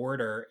move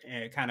forward or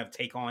kind of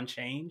take on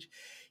change,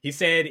 he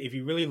said, if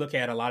you really look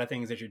at a lot of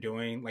things that you're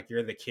doing, like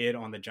you're the kid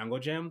on the jungle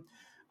gym,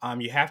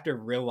 you have to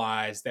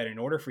realize that in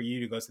order for you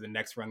to go to the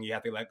next rung, you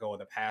have to let go of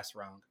the past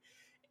rung.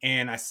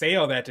 And I say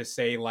all that to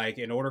say, like,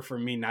 in order for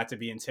me not to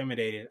be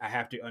intimidated, I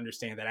have to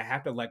understand that I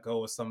have to let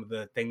go of some of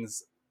the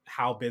things,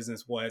 how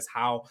business was,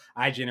 how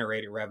I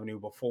generated revenue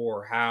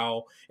before,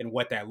 how and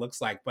what that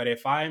looks like. But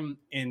if I'm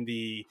in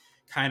the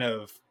kind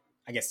of,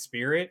 I guess,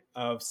 spirit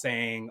of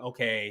saying,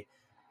 okay,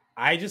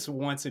 I just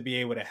want to be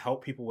able to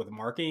help people with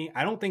marketing,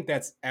 I don't think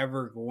that's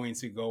ever going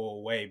to go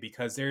away,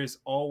 because there's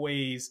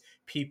always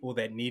people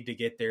that need to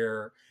get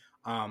their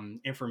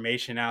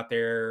information out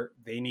there.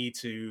 They need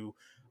to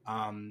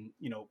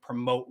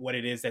promote what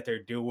it is that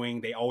they're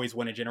doing. They always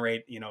want to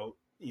generate,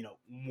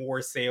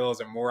 more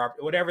sales or more,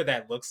 whatever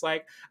that looks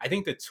like. I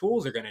think the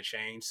tools are going to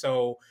change.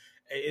 So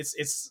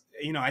it's,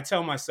 I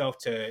tell myself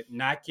to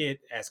not get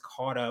as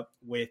caught up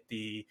with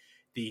the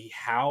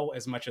how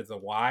as much as the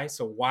why.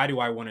 So why do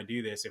I want to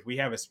do this? If we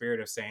have a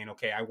spirit of saying,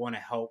 okay, I want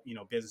to help,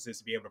 businesses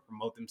to be able to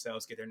promote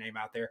themselves, get their name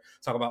out there,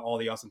 talk about all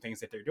the awesome things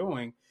that they're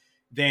doing,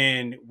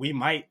 then we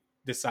might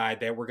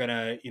decide that we're going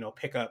to,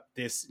 pick up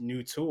this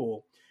new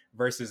tool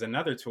versus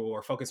another tool,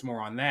 or focus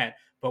more on that,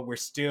 but we're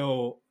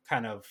still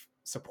kind of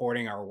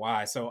supporting our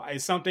why. So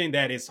it's something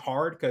that is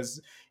hard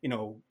because,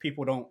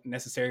 people don't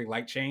necessarily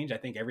like change. I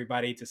think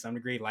everybody to some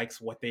degree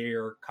likes what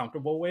they're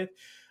comfortable with.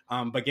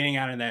 But getting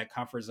out of that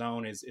comfort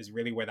zone is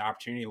really where the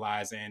opportunity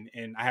lies. And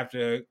I have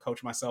to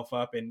coach myself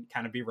up and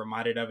kind of be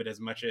reminded of it as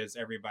much as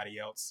everybody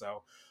else.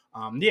 So,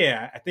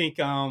 I think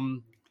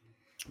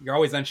you're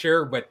always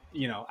unsure, but,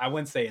 I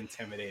wouldn't say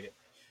intimidated.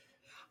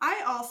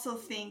 I also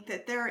think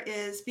that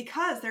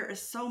because there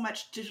is so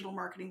much digital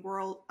marketing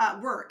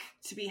work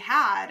to be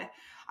had,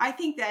 I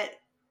think that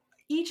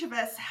each of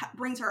us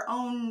brings our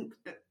own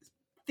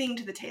thing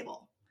to the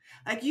table.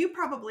 Like you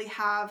probably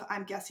have,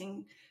 I'm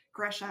guessing,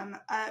 Gresham,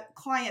 a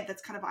client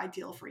that's kind of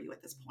ideal for you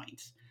at this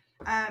point.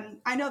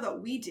 I know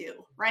that we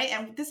do, right?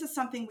 And this is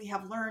something we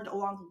have learned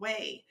along the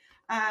way.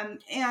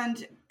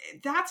 And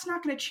that's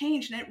not going to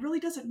change. And it really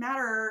doesn't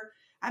matter.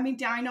 I mean,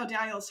 I know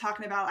Daniel's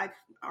talking about like,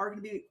 are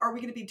we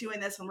going to be doing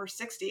this when we're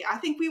 60? I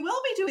think we will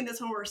be doing this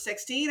when we're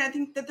 60. And I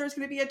think that there's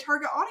going to be a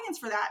target audience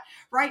for that.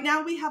 Right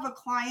now we have a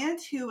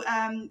client who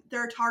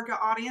their target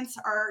audience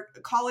are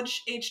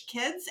college aged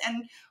kids.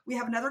 And we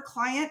have another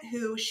client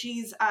who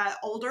she's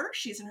older.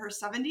 She's in her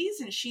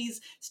 70s and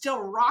she's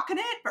still rocking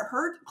it. But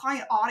her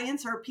client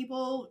audience are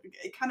people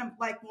kind of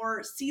like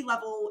more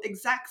C-level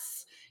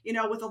execs,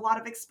 with a lot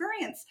of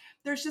experience.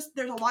 There's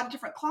a lot of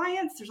different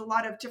clients. There's a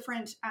lot of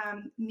different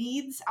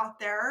needs out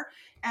there.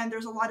 And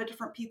there's a lot of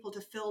different people to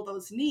fill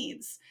those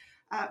needs.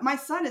 My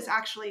son has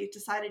actually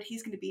decided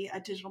he's going to be a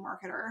digital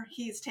marketer.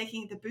 He's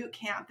taking the boot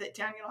camp that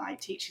Daniel and I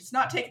teach. He's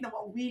not taking the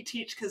one we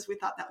teach because we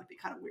thought that would be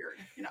kind of weird,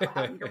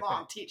 having your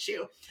mom teach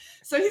you.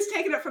 So he's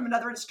taking it from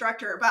another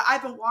instructor. But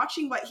I've been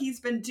watching what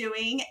he's been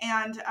doing.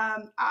 And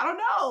I don't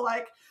know,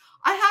 like,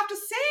 I have to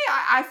say,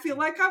 I feel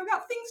like I've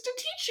got things to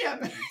teach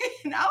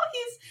him.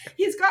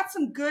 He's got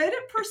some good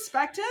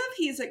perspective.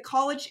 He's a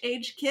college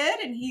age kid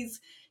and he's,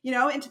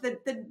 into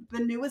the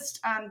newest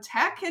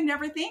tech and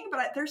everything,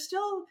 but there's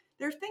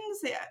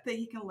things that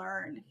he can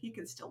learn. He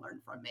can still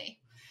learn from me.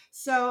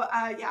 So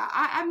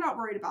I'm not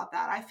worried about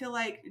that. I feel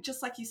like,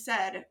 just like you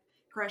said,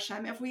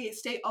 Gresham, if we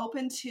stay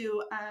open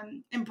to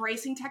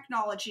embracing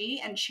technology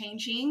and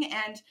changing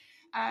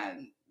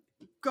and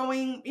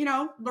going,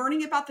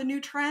 learning about the new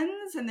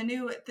trends and the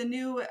new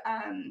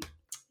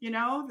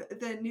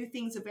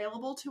things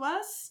available to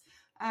us,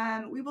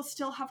 we will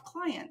still have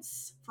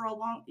clients for a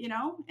long,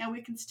 and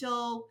we can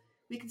still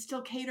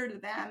cater to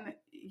them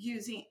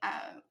using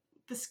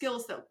the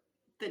skills that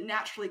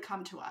naturally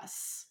come to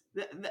us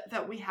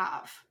that we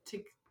have to.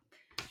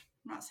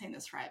 I'm not saying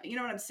this right, but you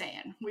know what I'm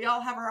saying. We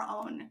all have our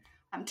own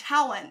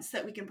talents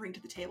that we can bring to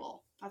the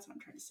table. That's what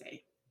I'm trying to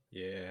say.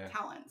 Yeah,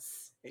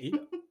 talents.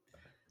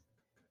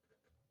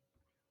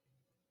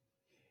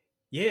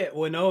 Yeah,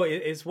 well, no,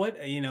 it's what,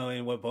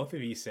 and what both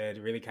of you said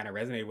really kind of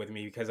resonated with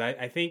me, because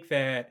I think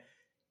that,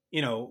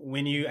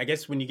 when you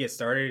get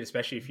started,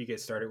 especially if you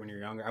get started when you're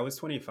younger, I was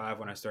 25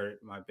 when I started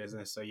my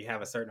business. So you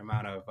have a certain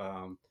amount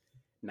of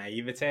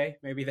naivete,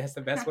 maybe that's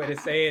the best way to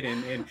say it,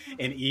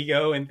 and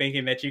ego, and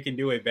thinking that you can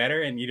do it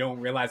better. And you don't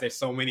realize there's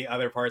so many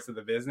other parts of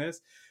the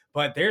business.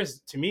 But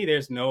there's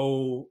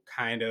no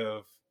kind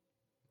of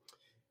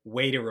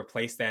way to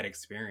replace that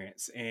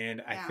experience.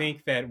 And I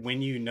think that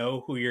when you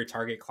know who your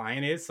target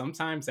client is,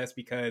 sometimes that's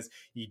because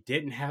you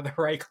didn't have the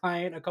right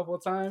client a couple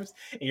of times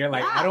and you're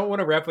like, I don't want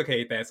to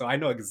replicate that, so I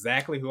know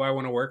exactly who I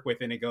want to work with,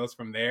 and it goes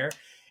from there.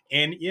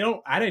 And,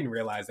 I didn't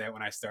realize that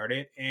when I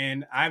started,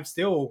 and I'm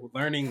still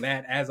learning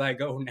that as I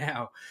go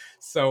now.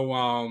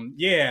 So,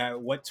 yeah,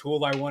 what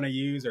tool I want to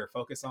use or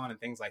focus on and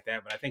things like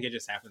that. But I think it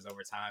just happens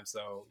over time.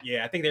 So,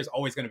 yeah, I think there's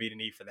always going to be the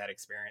need for that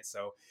experience.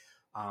 So,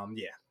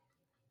 yeah.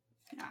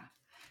 Yeah.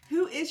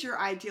 Who is your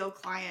ideal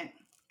client?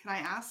 Can I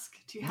ask?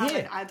 Do you have Yeah.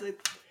 an ideal?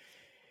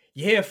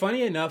 Yeah,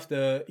 funny enough,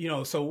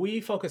 so we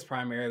focus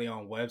primarily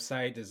on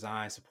website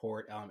design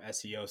support,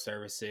 SEO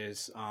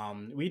services.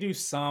 We do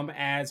some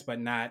ads, but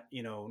not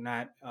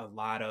a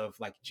lot of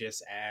like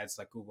just ads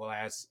like Google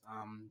ads.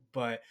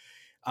 But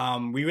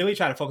we really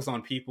try to focus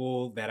on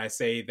people that I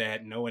say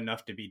that know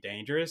enough to be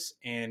dangerous.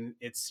 And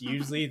it's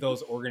usually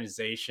those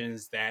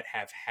organizations that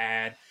have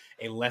had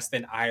a less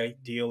than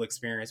ideal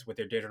experience with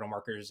their digital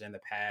marketers in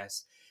the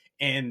past.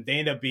 And they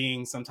end up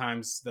being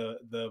sometimes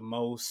the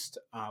most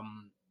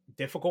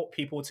difficult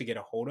people to get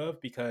a hold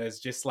of, because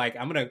just like,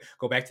 I'm going to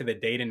go back to the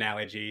date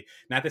analogy,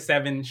 not the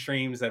 7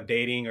 streams of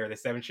dating or the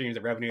 7 streams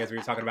of revenue as we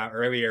were talking about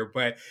earlier,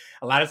 but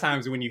a lot of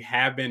times when you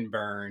have been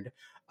burned,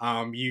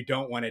 you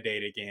don't want to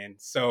date again.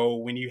 So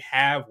when you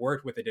have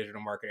worked with a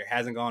digital marketer, it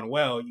hasn't gone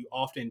well, you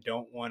often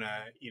don't want to,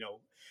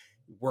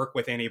 work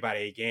with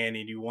anybody again,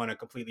 and you want to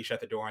completely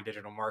shut the door on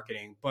digital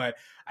marketing. But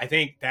I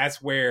think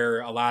that's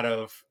where a lot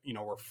of,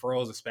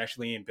 referrals,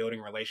 especially in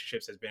building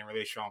relationships, has been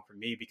really strong for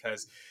me,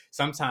 because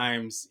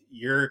sometimes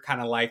you're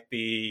kind of like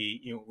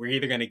we're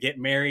either going to get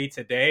married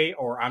today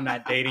or I'm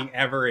not dating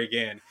ever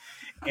again.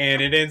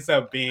 And it ends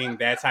up being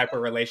that type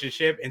of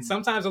relationship. And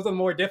sometimes those are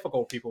more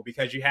difficult people,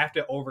 because you have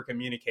to over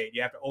communicate,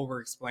 you have to over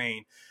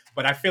explain.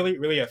 But I feel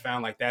really have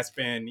found like that's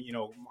been,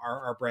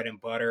 our bread and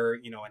butter,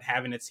 and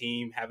having a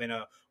team, having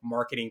a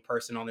marketing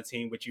person on the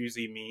team, which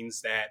usually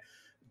means that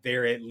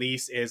there at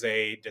least is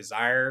a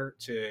desire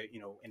to,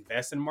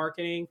 invest in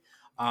marketing.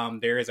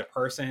 There is a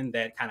person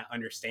that kind of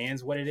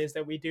understands what it is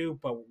that we do,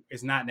 but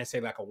it's not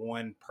necessarily like a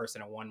one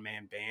person, a one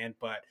man band.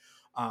 But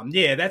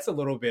yeah, that's a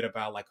little bit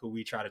about like who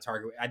we try to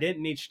target. I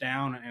didn't niche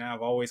down, and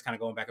I've always kind of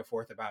going back and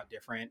forth about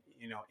different,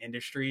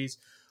 industries,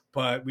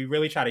 but we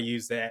really try to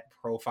use that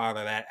profile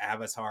or that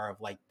avatar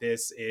of like,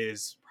 this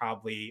is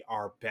probably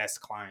our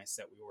best clients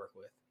that we work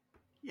with.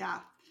 Yeah.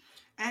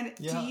 And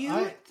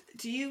yeah,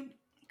 do you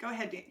go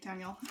ahead,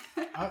 Daniel?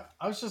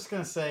 I was just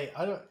going to say,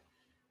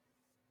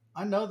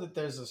 I know that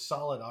there's a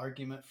solid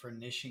argument for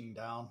niching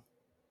down,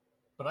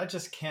 but I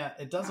just can't,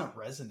 it doesn't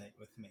resonate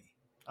with me.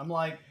 I'm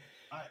like,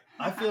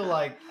 I feel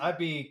like I'd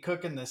be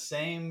cooking the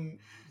same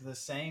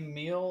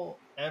meal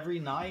every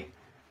night,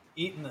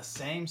 eating the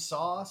same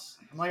sauce.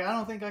 I'm like, I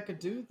don't think I could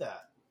do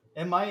that.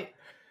 It might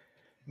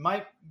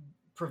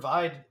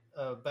provide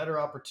a better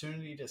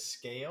opportunity to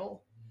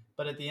scale,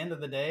 but at the end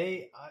of the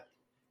day,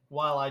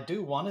 while I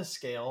do want to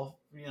scale,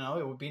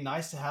 it would be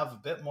nice to have a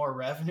bit more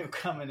revenue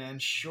coming in.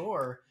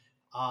 Sure.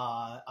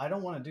 I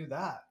don't want to do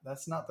that.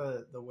 That's not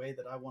the way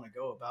that I want to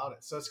go about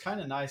it. So it's kind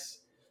of nice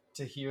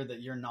to hear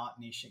that you're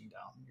not niching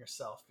down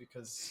yourself,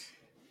 because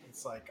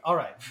it's like, all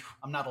right,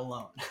 I'm not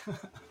alone.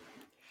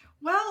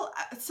 Well,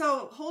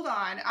 so hold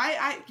on.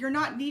 You're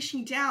not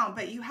niching down,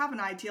 but you have an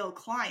ideal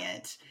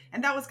client.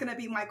 And that was going to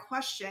be my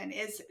question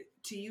is,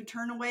 do you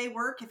turn away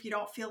work if you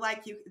don't feel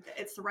like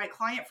it's the right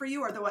client for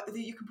you, or that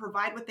you can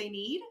provide what they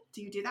need?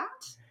 Do you do that?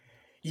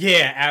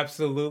 Yeah,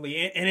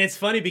 absolutely. And it's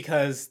funny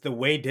because the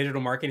way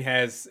digital marketing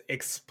has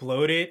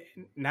exploded,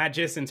 not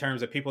just in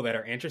terms of people that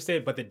are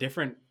interested, but the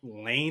different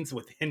lanes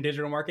within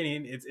digital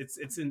marketing,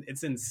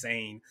 it's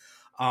insane.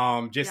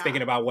 Just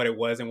thinking about what it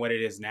was and what it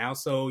is now.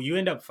 So you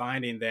end up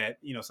finding that,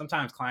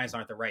 sometimes clients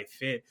aren't the right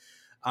fit.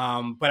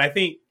 But I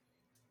think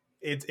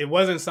it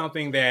wasn't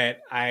something that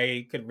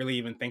I could really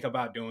even think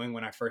about doing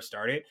when I first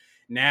started.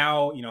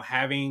 Now,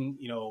 having,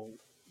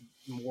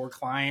 more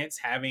clients,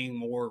 having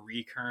more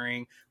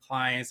recurring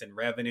clients and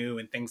revenue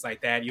and things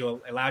like that,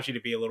 allows you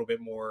to be a little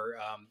bit more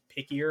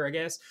pickier, I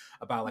guess,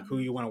 about like who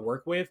you want to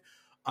work with.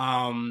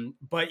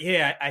 But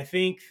yeah, I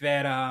think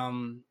that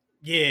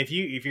yeah, if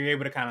you're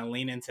able to kind of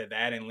lean into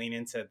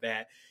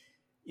that,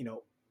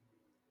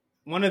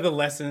 one of the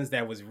lessons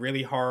that was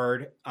really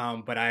hard,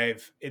 but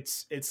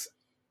it's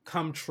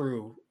come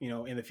true,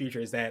 in the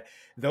future, is that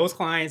those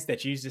clients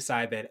that you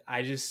decide that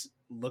I just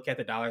look at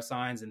the dollar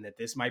signs and that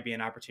this might be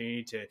an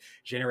opportunity to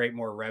generate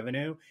more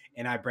revenue,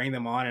 and I bring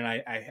them on, and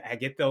I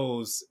get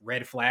those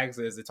red flags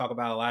as they talk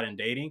about a lot in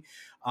dating.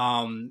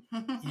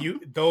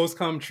 Those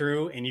come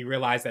true, and you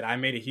realize that I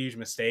made a huge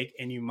mistake,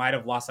 and you might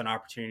have lost an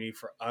opportunity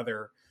for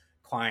other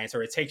clients,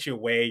 or it takes you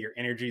away, your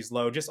energy is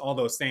low, just all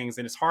those things.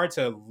 And it's hard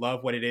to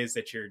love what it is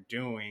that you're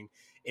doing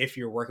if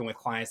you're working with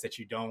clients that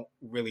you don't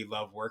really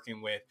love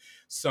working with.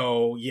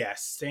 So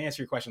yes, to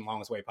answer your question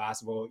longest way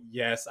possible,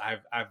 yes,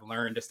 I've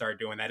learned to start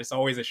doing that. It's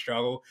always a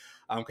struggle,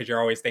 because you're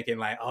always thinking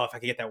like, oh, if I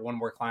could get that one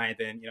more client,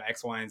 then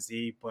X, Y, and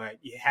Z. But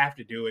you have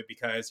to do it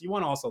because you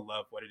want to also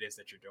love what it is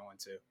that you're doing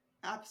too.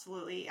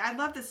 Absolutely. I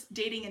love this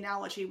dating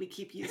analogy we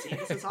keep using.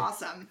 This is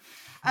awesome.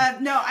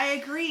 No, I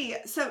agree.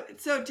 So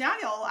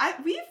Daniel,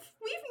 we've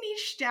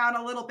niched down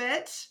a little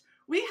bit.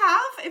 We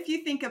have, if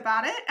you think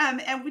about it.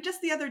 And we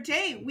just the other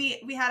day,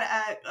 we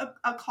had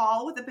a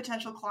call with a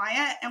potential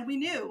client, and we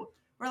knew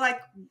We're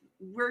like,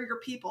 we're your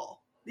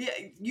people.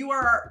 We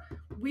are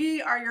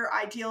your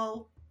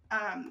ideal,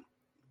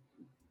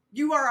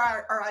 you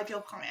are our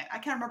ideal client. I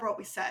can't remember what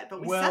we said, but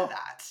we said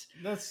that.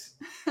 That's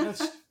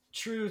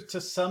true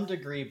to some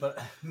degree,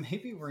 but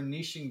maybe we're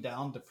niching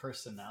down to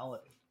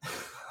personality.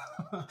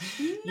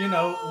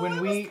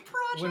 When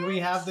we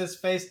have this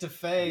face to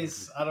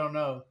face, I don't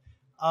know.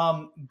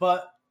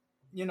 But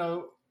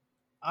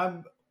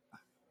I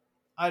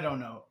don't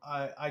know.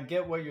 I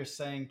get what you're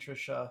saying,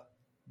 Trisha,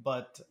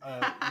 but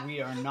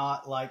we are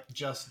not like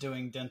just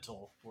doing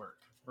dental work,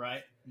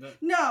 right?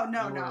 No.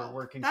 We're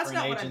working that's for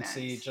an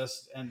agency,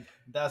 and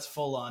that's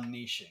full on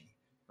niching,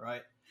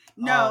 right?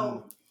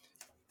 No.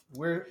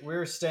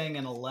 We're staying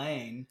in a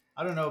lane.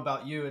 I don't know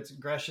about you. It's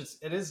Gresh.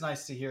 It is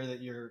nice to hear that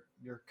you're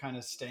kind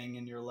of staying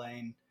in your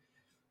lane.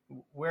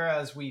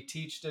 Whereas we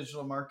teach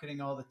digital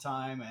marketing all the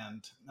time,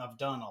 and I've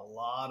done a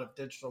lot of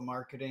digital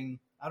marketing,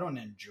 I don't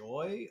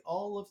enjoy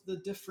all of the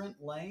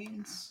different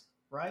lanes,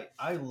 right?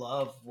 I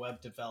love web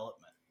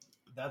development.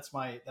 That's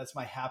my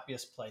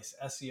happiest place.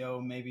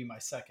 SEO, maybe my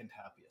second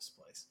happiest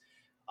place.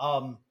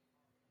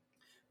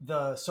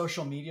 The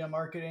social media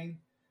marketing,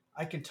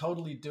 I can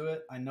totally do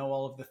it. I know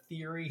all of the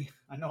theory.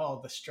 I know all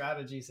of the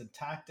strategies and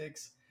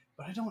tactics,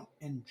 but I don't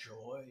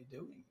enjoy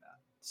doing that.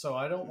 So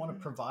I don't want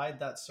to provide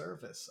that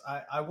service.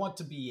 I want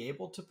to be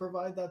able to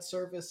provide that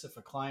service if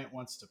a client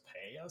wants to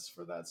pay us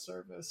for that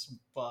service,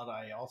 but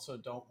I also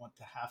don't want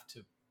to have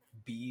to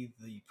be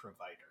the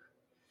provider.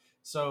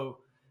 So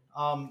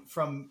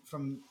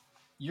from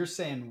you're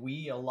saying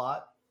we a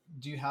lot.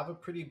 Do you have a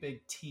pretty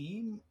big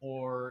team,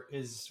 or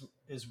is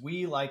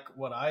we like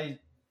what I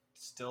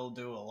still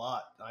do a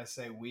lot? I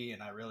say we,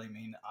 and I really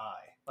mean I.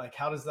 Like,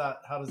 how does that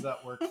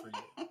work for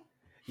you?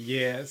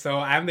 Yeah, so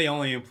I'm the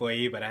only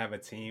employee, but I have a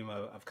team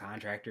of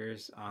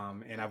contractors,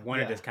 and I've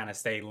wanted to kind of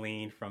stay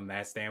lean from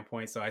that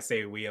standpoint. So I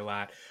say we a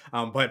lot.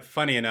 But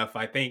funny enough,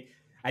 I think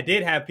I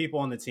did have people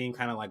on the team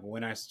kind of like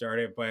when I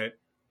started, but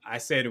I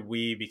said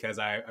we because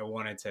I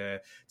wanted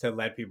to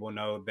let people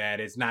know that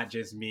it's not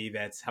just me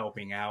that's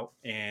helping out.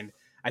 And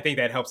I think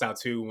that helps out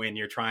too when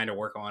you're trying to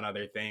work on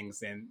other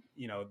things, and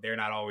they're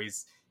not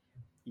always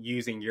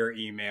using your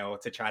email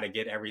to try to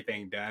get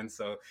everything done.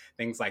 So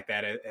things like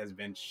that has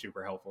been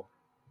super helpful.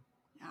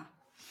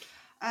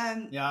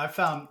 Yeah. I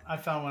found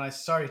when I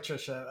started,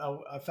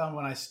 Trisha, I found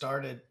when I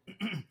started,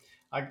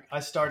 I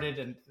started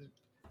and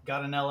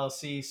got an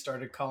LLC,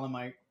 started calling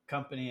my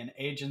company an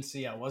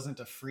agency. I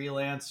wasn't a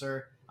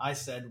freelancer. I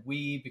said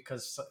we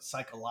because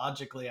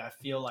psychologically I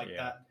feel like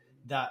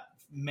that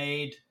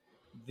made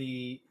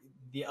the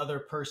other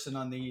person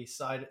on the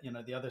side,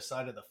 the other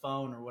side of the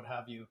phone or what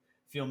have you,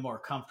 feel more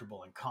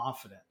comfortable and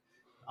confident.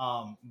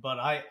 But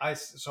I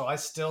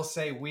still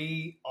say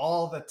we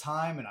all the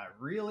time, and I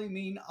really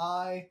mean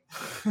I.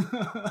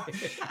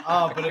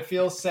 But it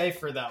feels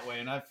safer that way,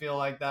 and I feel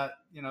like that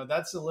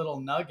that's a little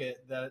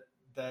nugget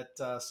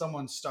that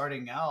someone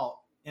starting out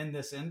in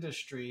this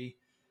industry,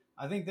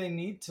 I think they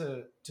need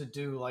to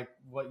do like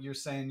what you're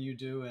saying you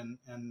do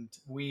and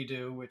we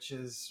do, which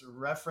is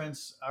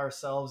reference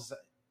ourselves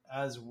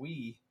as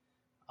we,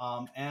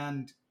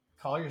 and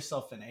call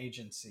yourself an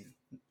agency,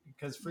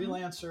 because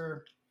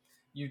freelancer.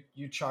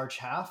 You charge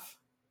half,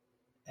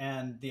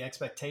 and the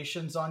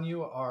expectations on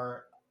you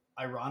are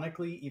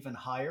ironically even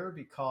higher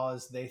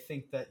because they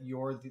think that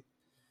you're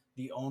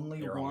the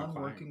only one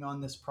working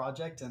on this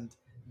project, and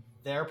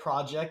their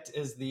project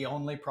is the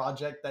only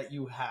project that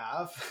you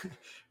have,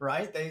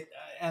 right? They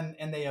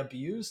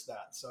abuse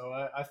that.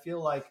 So I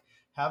feel like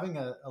having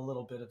a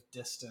little bit of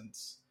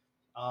distance,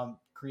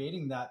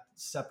 creating that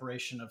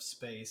separation of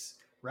space,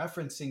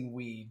 referencing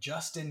we,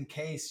 just in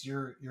case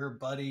your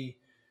buddy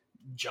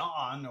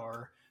John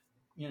or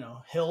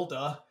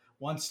Hilda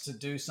wants to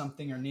do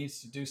something or needs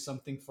to do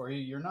something for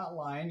you. You're not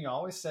lying. You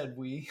always said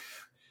we.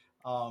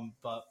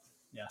 But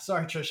yeah,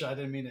 sorry, Trisha, I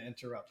didn't mean to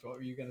interrupt. What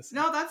were you going to say?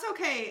 No, that's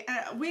okay.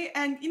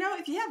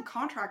 If you have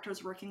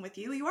contractors working with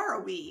you, you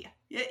are a we.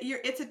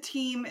 It's a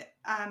team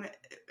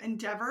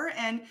endeavor,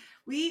 and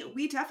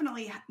we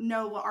definitely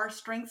know what our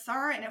strengths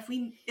are. And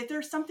if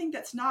there's something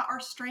that's not our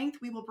strength,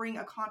 we will bring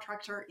a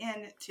contractor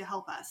in to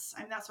help us.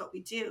 I mean, that's what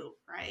we do,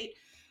 right?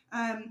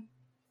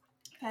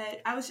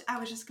 But I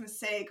was just going to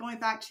say, going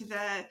back to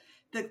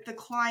the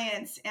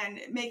clients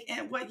and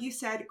what you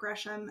said,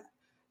 Gresham,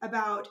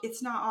 about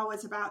it's not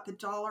always about the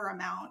dollar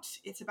amount.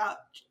 It's about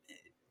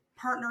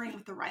partnering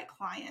with the right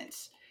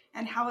client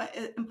and how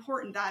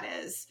important that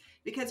is,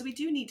 because we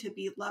do need to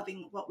be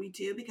loving what we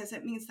do, because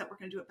it means that we're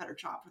going to do a better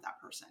job for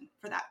that person,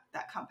 for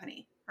that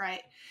company,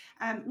 right?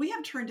 We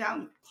have turned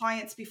down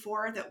clients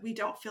before that we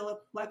don't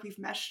feel like we've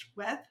meshed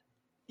with.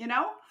 And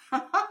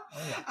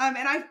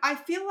I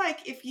feel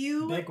like if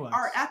you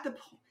are at the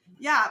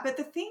but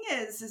the thing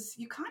is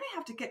you kind of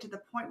have to get to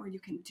the point where you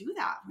can do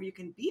that, where you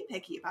can be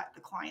picky about the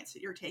clients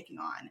that you're taking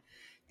on,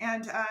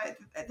 and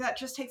that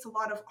just takes a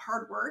lot of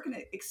hard work and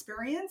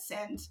experience.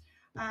 And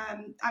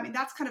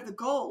that's kind of the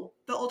goal.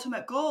 The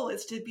ultimate goal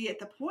is to be at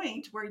the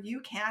point where you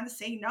can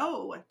say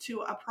no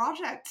to a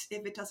project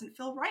if it doesn't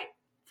feel right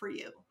for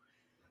you.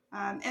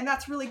 And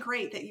that's really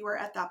great that you are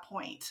at that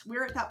point.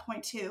 We're at that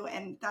point too,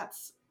 and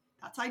that's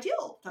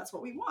ideal. That's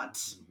what we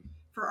want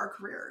for our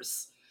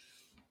careers.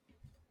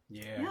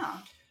 Yeah,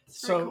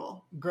 it's very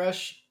cool.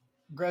 Gresh,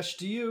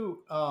 do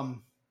you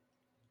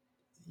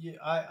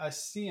I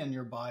see in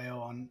your bio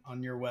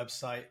on your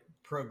website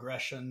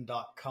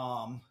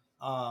progression.com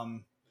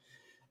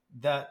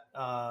that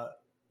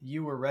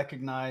you were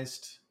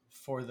recognized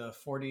for the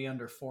 40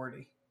 under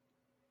 40.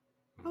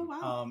 Oh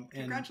wow!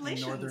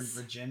 Congratulations. In Northern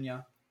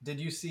Virginia. Did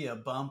you see a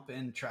bump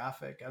in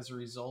traffic as a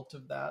result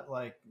of that?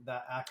 Like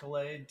that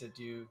accolade? Did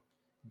you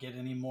get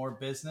any more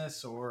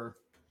business, or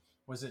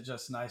was it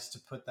just nice to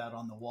put that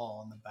on the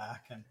wall in the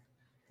back and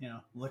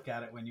look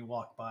at it when you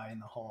walk by in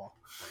the hall?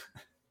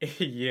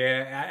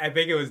 Yeah, I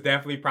think it was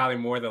definitely probably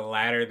more the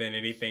latter than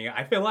anything.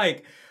 I feel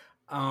like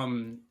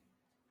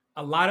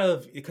a lot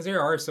of, because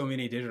there are so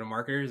many digital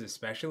marketers,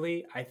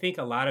 especially, I think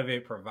a lot of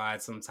it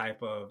provides some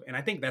type of, and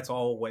I think that's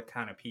all what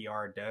kind of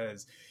PR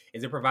does,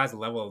 is it provides a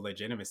level of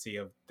legitimacy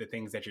of the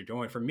things that you're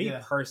doing. For me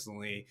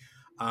personally,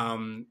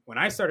 when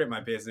I started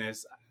my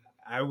business,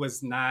 there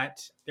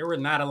were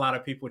not a lot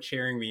of people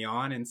cheering me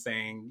on and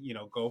saying,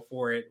 go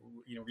for it,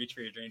 reach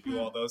for your dream, do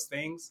all those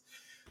things.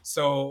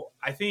 So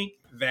I think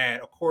that,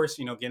 of course,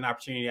 get an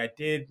opportunity. I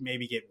did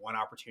maybe get one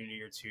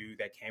opportunity or two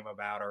that came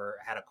about, or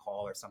had a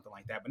call or something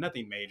like that, but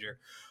nothing major.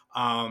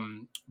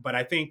 But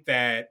I think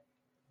that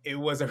it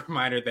was a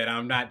reminder that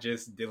I'm not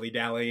just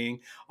dilly-dallying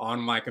on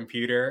my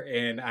computer,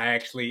 and I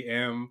actually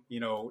am,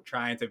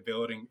 trying to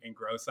build and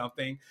grow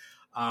something.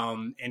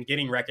 And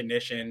getting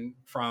recognition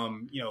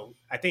from,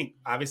 I think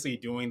obviously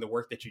doing the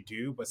work that you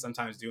do, but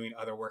sometimes doing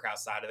other work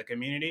outside of the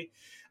community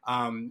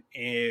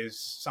is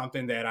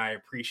something that I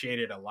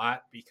appreciated a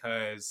lot,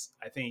 because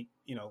I think,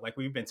 like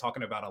we've been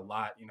talking about a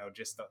lot,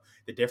 just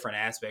the different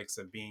aspects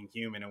of being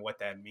human and what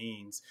that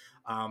means.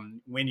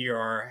 When you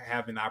are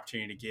having the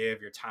opportunity to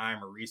give your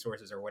time or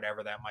resources or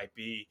whatever that might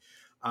be,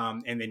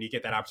 and then you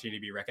get that opportunity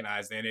to be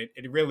recognized, and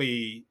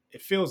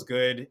it feels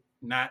good,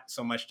 not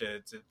so much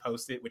to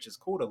post it, which is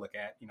cool to look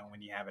at,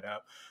 when you have it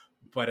up.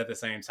 But at the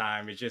same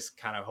time, it just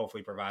kind of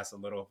hopefully provides a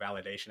little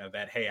validation of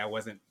that, hey, I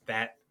wasn't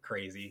that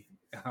crazy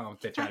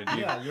to try to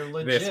do you're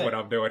legit. This, what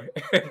I'm doing.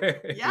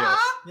 Yes.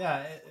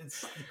 Yeah,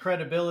 it's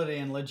credibility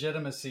and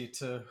legitimacy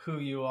to who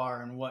you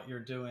are and what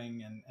you're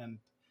doing. And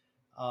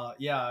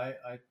I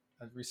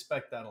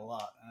respect that a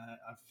lot.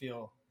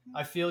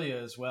 I feel you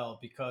as well,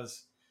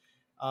 because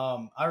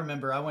I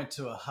remember I went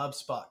to a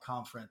HubSpot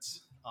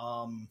conference,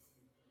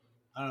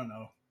 I don't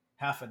know,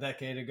 a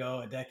decade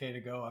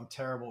ago. I'm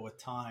terrible with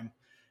time.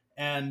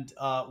 And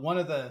one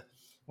of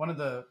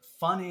the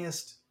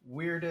funniest,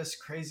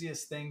 weirdest,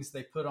 craziest things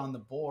they put on the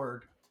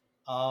board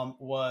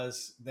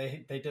was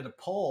they did a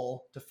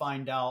poll to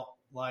find out,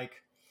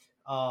 like,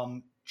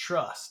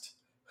 trust.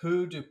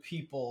 Who do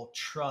people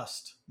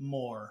trust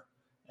more?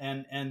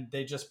 And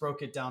they just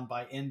broke it down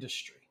by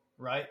industry,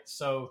 right?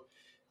 So,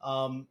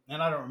 and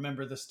I don't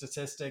remember the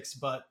statistics,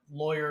 but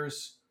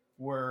lawyers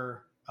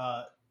were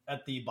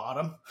at the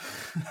bottom,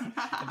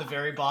 at the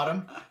very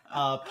bottom.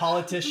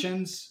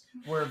 Politicians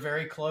were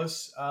very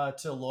close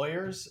to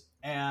lawyers,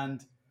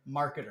 and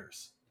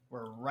marketers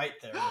were right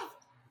there with them,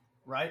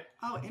 right?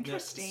 Oh,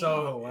 interesting.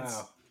 So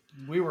wow.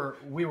 We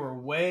were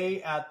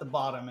way at the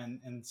bottom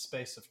in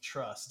space of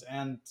trust.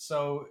 And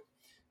so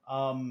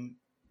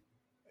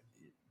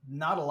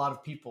not a lot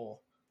of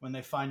people, when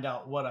they find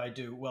out what I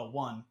do, well,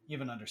 one,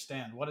 even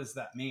understand what does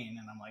that mean.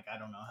 And I'm like, I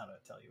don't know how to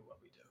tell you what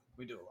we do.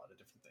 We do a lot of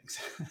different things.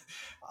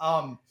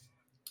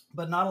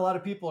 But not a lot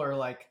of people are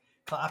like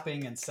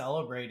clapping and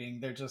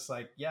celebrating. They're just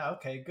like, yeah,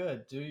 okay,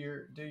 good. Do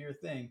your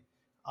thing.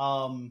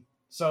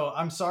 So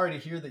I'm sorry to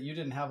hear that you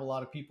didn't have a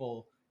lot of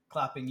people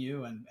clapping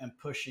you and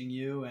pushing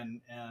you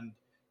and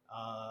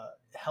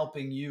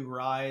helping you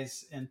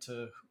rise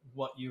into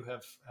what you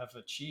have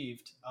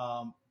achieved.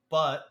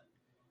 But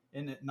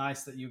isn't it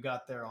nice that you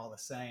got there all the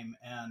same?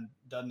 And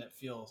doesn't it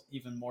feel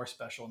even more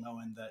special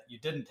knowing that you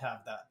didn't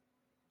have that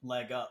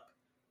leg up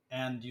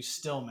and you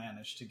still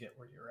managed to get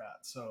where you're at?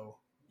 So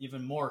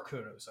even more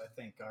kudos, I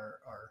think, are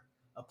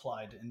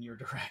applied in your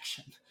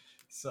direction.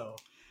 So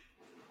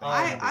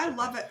I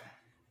love it.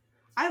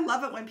 I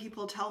love it when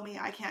people tell me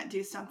I can't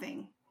do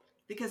something,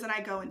 because then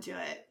I go and do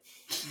it.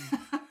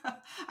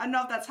 I don't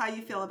know if that's how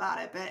you feel about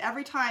it, but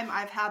every time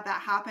I've had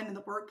that happen in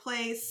the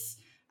workplace,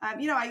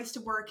 I used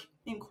to work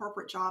in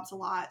corporate jobs a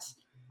lot,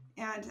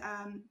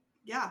 and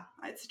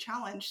it's a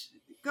challenge.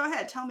 Go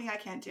ahead, tell me I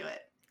can't do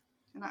it,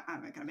 and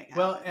I'm not going to make it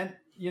happen.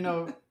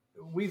 And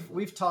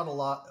we've taught a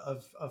lot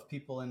of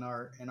people in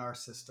our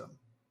system,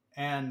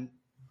 and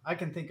I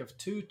can think of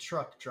 2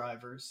 truck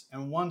drivers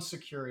and 1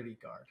 security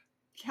guard.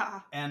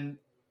 Yeah. And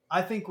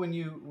I think when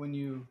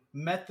you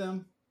met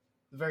them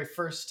the very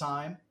first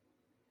time,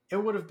 it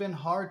would have been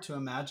hard to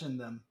imagine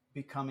them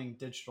becoming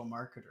digital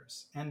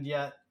marketers. And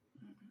yet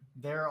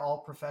they're all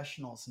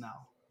professionals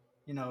now.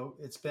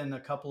 It's been a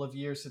couple of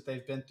years that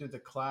they've been through the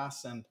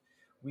class, and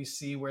we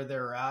see where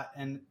they're at.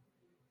 And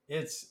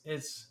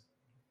it's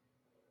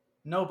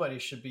nobody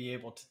should be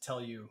able to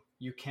tell you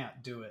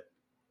can't do it.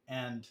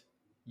 And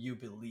you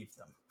believe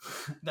them.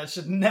 That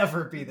should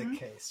never be the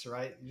case,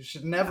 right? You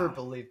should never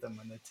believe them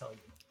when they tell you.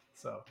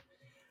 So,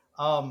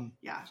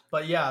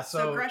 but yeah,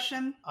 so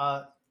Gresham.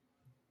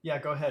 Yeah,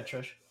 go ahead,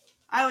 Trish.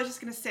 I was just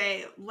gonna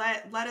say,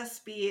 let us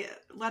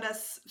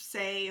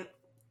say,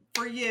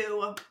 for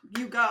you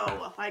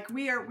go. Like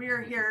we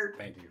are here.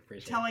 Thank you.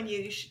 Appreciate telling that.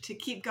 you to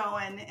keep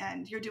going,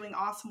 and you're doing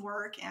awesome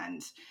work.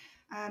 And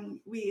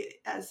we,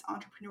 as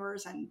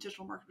entrepreneurs and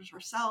digital marketers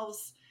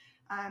ourselves,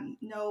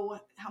 know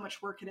how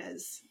much work it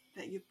is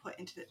that you've put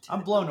into it.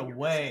 I'm blown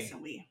away.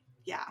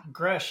 And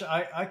Gresh,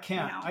 I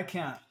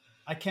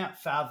can't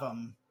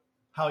fathom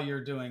how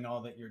you're doing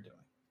all that you're doing.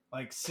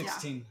 Like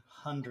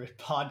 1,600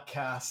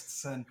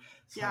 podcasts and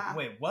like,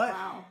 wait, what?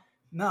 Wow.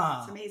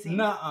 Nah, it's amazing.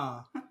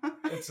 Nuh-uh.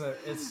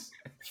 It's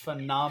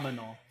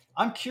phenomenal.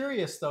 I'm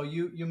curious though.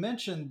 You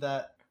mentioned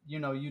that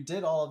you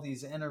did all of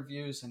these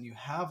interviews and you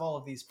have all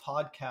of these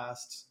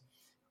podcasts.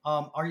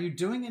 Are you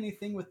doing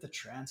anything with the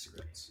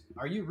transcripts?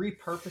 Are you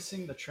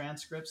repurposing the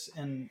transcripts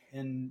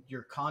in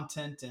your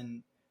content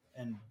and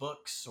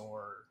books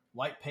or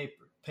white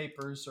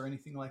papers or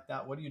anything like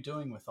that? What are you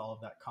doing with all of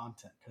that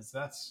content? Because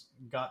that's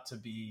got to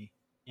be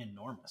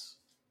enormous.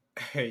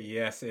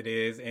 Yes, it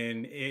is.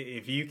 And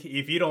if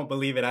you don't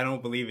believe it, I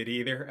don't believe it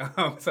either.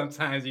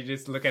 Sometimes you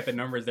just look at the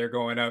numbers, they're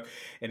going up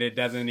and it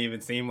doesn't even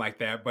seem like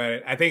that.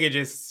 But I think it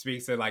just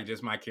speaks to like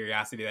just my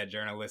curiosity, that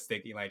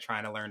journalistic, like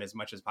trying to learn as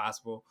much as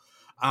possible.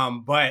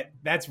 But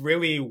that's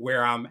really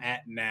where I'm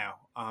at now,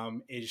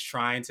 is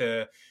trying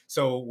to.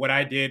 So what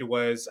I did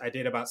was I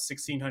did about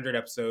 1,600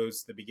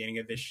 episodes the beginning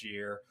of this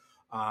year.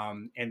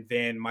 And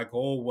then my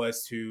goal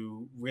was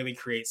to really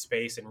create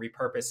space and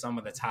repurpose some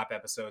of the top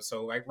episodes.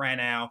 So like right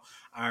now,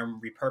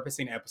 I'm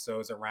repurposing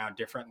episodes around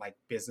different like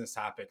business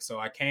topics. So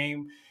I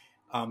came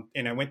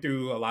and I went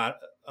through a lot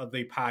of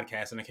the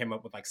podcasts and I came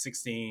up with like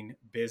 16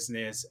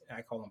 business,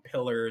 I call them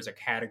pillars or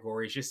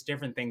categories, just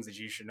different things that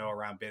you should know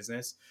around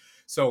business.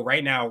 So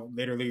right now,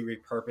 literally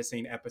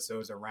repurposing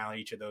episodes around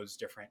each of those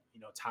different,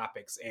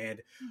 topics.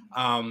 And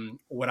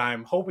what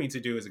I'm hoping to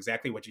do is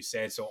exactly what you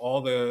said. So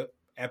all the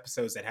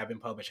episodes that have been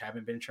published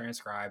haven't been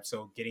transcribed.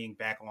 So getting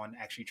back on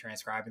actually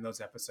transcribing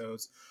those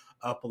episodes,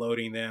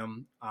 uploading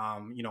them,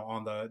 on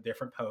the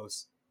different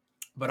posts,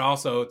 but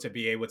also to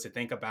be able to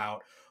think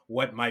about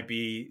what might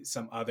be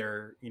some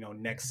other,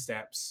 next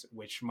steps,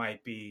 which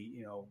might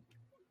be,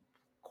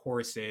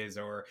 courses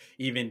or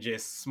even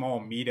just small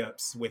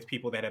meetups with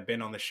people that have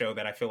been on the show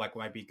that I feel like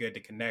might be good to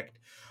connect.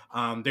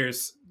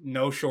 There's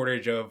no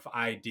shortage of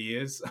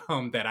ideas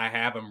that I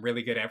have. I'm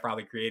really good at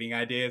probably creating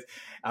ideas.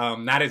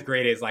 Not as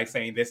great as like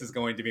saying this is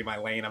going to be my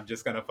lane. I'm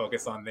just going to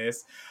focus on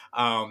this,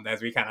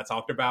 as we kind of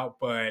talked about.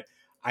 But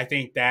I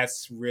think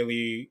that's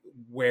really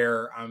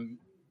where I'm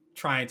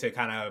trying to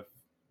kind of,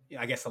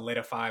 I guess,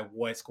 solidify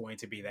what's going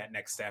to be that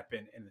next step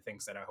in the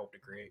things that I hope to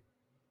create.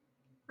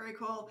 Very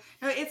cool.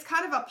 It's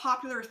kind of a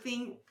popular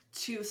thing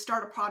to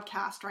start a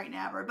podcast right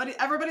now.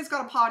 Everybody's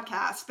got a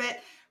podcast,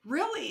 but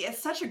really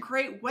it's such a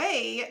great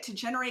way to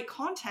generate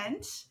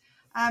content.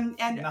 And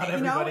not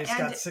everybody's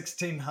got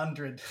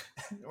 1,600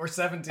 or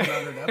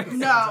 1,700 episodes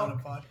no, on a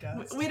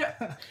podcast.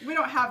 We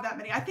don't have that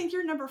many. I think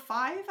you're number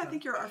 5. I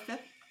think you're our 5th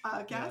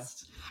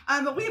guest.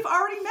 Yeah. But we've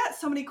already met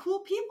so many cool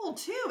people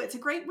too. It's a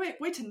great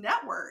way to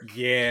network.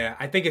 Yeah,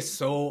 I think it's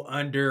so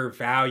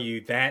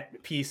undervalued.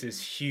 That piece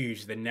is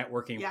huge. The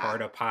networking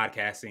part of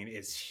podcasting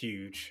is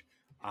huge.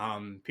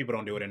 People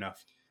don't do it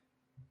enough.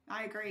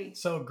 I agree.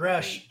 So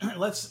Gresh,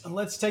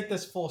 let's take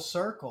this full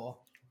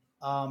circle.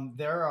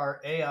 There are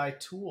AI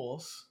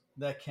tools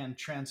that can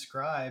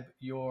transcribe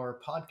your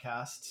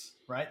podcasts,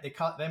 right?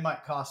 They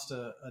might cost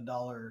 $1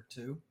 or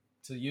 $2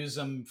 to use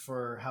them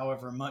for how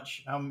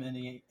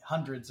many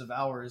hundreds of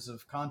hours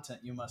of content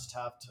you must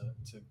have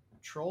to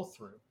troll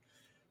through.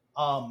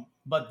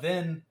 But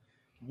then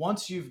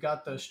once you've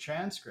got those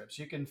transcripts,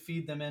 you can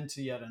feed them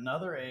into yet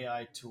another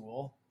AI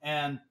tool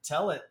and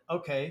tell it,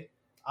 okay,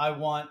 I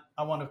want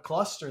to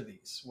cluster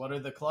these. What are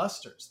the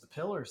clusters, the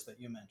pillars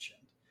that you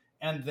mentioned?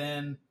 And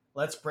then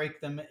let's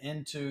break them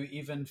into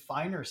even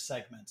finer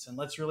segments and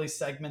let's really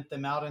segment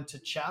them out into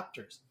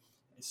chapters.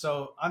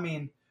 So, I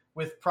mean,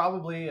 with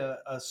probably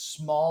a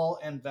small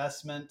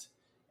investment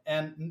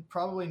and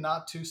probably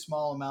not too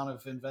small amount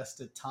of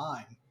invested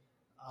time,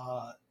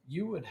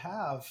 you would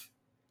have,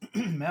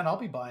 man, I'll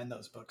be buying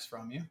those books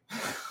from you.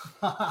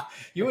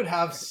 You would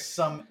have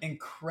some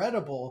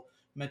incredible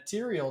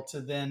material to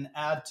then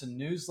add to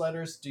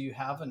newsletters. Do you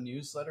have a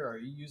newsletter? Are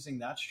you using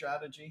that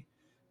strategy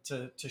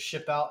to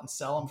ship out and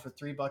sell them for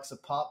 $3 a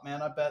pop?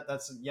 Man, I bet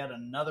that's yet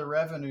another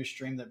revenue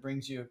stream that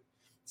brings you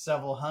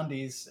several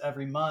hundies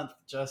every month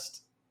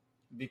just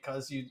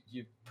because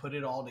you put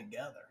it all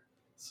together.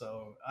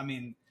 So, I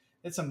mean,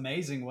 it's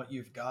amazing what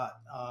you've got.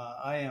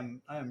 I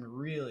am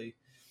really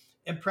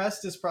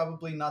impressed is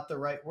probably not the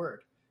right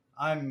word.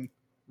 I'm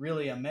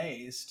really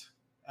amazed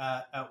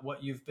at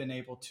what you've been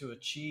able to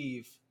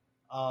achieve.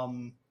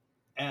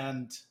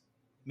 And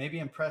maybe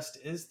impressed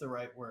is the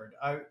right word.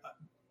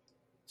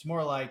 It's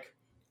more like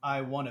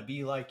I want to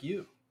be like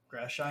you.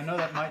 Gresh. I know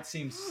that might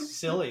seem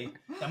silly.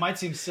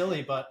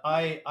 But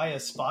I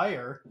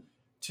aspire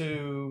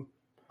to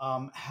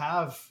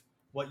have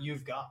what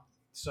you've got.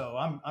 So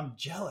I'm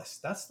jealous.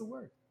 That's the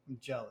word. I'm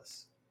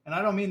jealous. And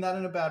I don't mean that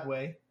in a bad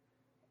way.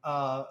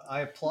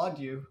 I applaud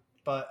you,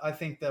 but I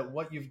think that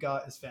what you've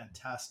got is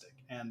fantastic,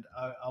 and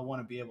I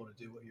want to be able to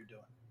do what you're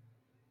doing.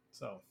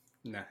 So,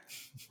 no,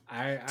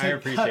 I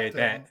appreciate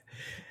that.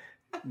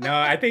 No,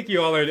 I think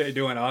you all are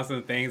doing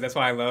awesome things. That's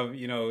why I love,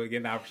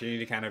 getting the opportunity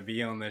to kind of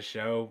be on this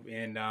show.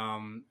 And,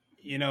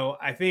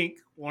 I think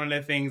one of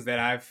the things that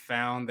I've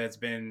found that's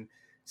been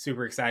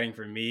super exciting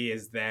for me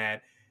is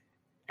that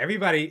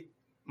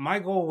my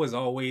goal was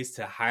always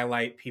to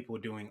highlight people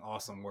doing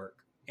awesome work.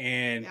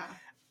 And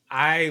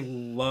I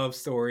love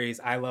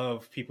stories. I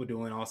love people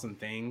doing awesome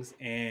things.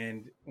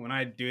 And when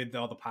I did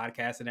all the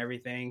podcasts and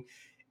everything,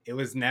 it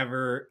was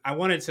never, I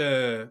wanted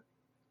to,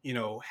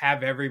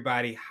 have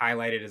everybody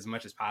highlighted as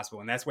much as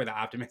possible. And that's where the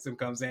optimism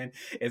comes in,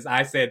 is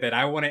I said that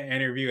I want to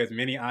interview as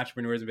many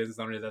entrepreneurs and business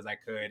owners as I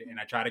could. And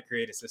I try to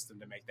create a system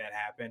to make that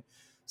happen.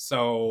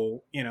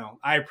 So,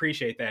 I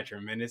appreciate that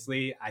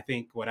tremendously. I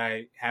think what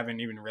I haven't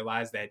even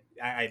realized that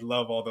I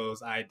love all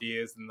those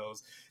ideas and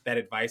that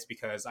advice,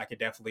 because I could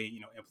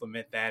definitely,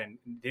 implement that and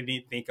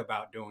didn't think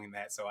about doing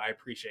that. So I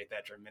appreciate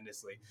that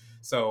tremendously.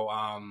 So,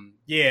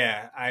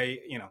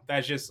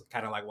 that's just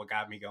kind of like what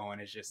got me going.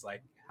 It's just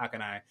like, how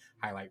can I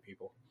highlight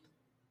people?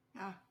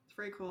 Yeah, it's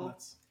very cool.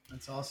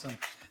 That's awesome.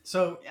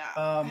 So,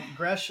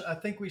 Gresh, I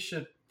think we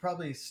should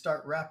probably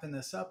start wrapping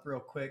this up real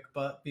quick.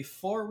 But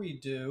before we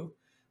do,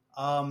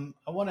 I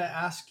want to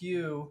ask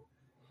you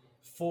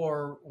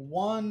for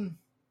one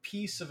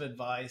piece of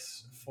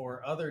advice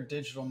for other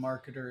digital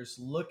marketers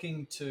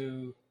looking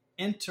to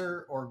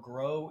enter or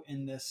grow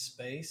in this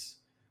space.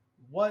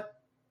 What,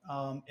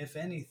 if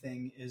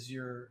anything, is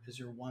your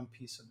one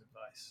piece of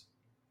advice?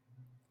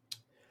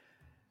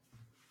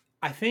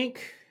 I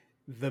think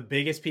the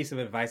biggest piece of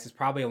advice is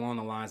probably along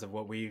the lines of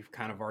what we've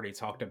kind of already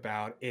talked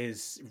about,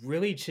 is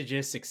really to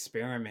just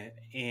experiment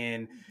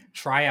and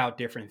try out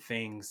different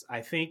things.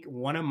 I think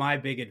one of my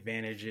big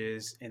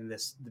advantages in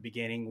the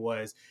beginning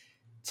was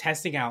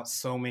testing out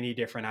so many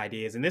different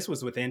ideas. And this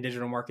was within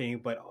digital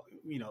marketing, but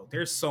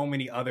there's so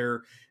many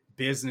other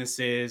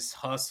businesses,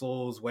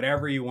 hustles,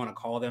 whatever you want to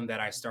call them, that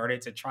I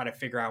started to try to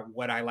figure out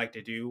what I like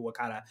to do, what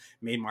kind of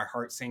made my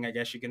heart sing, I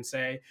guess you can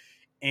say.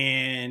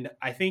 And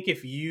I think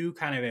if you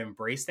kind of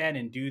embrace that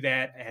and do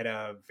that at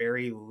a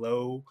very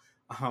low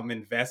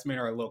investment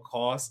or a low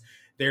cost,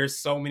 there's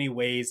so many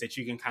ways that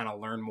you can kind of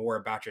learn more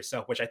about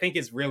yourself, which I think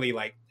is really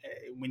like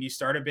when you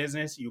start a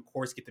business, you of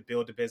course get to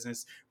build a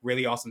business,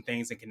 really awesome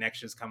things and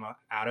connections come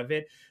out of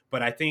it.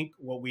 But I think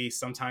what we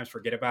sometimes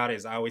forget about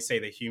is, I always say,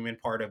 the human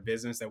part of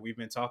business that we've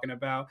been talking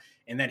about.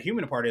 And that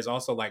human part is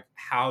also like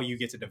how you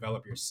get to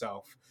develop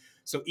yourself.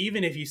 So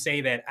even if you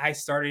say that I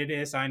started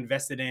this, I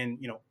invested in,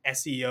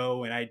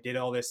 SEO, and I did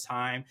all this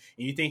time,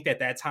 and you think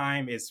that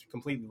time is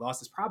completely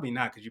lost, it's probably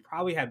not, because you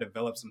probably have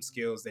developed some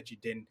skills that you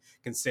didn't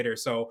consider.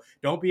 So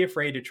don't be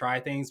afraid to try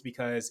things,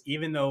 because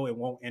even though it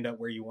won't end up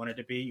where you want it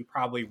to be, you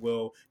probably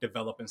will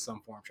develop in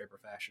some form, shape, or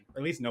fashion,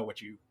 or at least know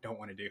what you don't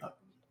want to do.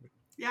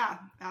 Yeah,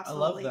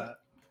 absolutely. I love that.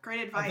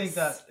 Great advice. I think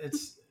that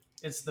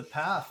it's the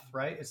path,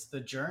 right? It's the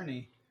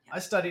journey. I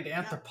studied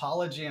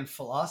anthropology and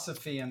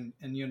philosophy in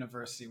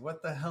university.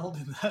 What the hell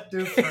did that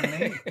do for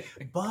me?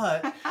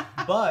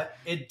 But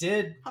it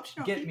did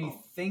get me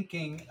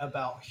thinking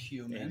about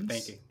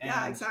humans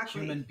and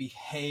human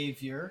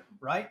behavior,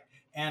 right?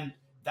 And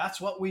that's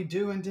what we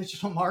do in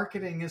digital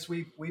marketing, is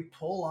we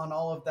pull on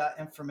all of that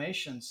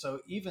information.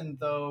 So even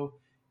though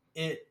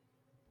it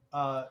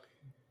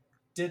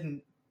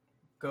didn't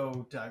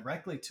go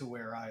directly to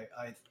where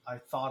I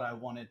thought I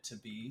wanted to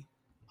be,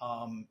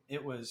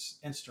 it was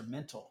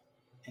instrumental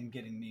in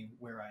getting me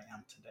where I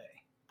am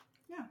today.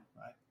 Yeah.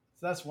 Right.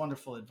 So that's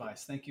wonderful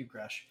advice. Thank you,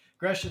 Gresh.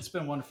 Gresh, it's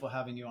been wonderful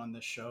having you on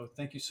this show.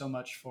 Thank you so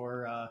much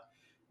for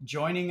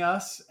joining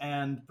us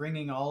and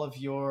bringing all of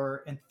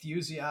your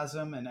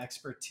enthusiasm and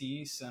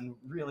expertise and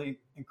really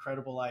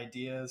incredible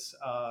ideas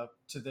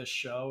to this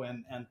show.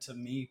 And to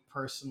me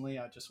personally,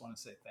 I just want to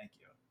say thank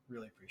you.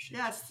 Really appreciate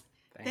it. Yes.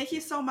 Thank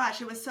you so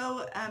much. It was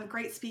so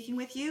great speaking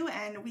with you,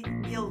 and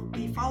we'll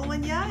be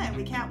following you, and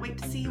we can't wait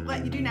to see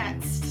what you do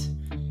next.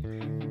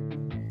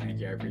 Thank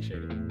you. I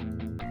appreciate it.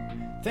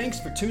 Thanks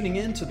for tuning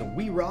in to the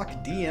We Rock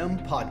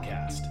DM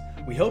podcast.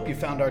 We hope you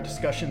found our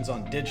discussions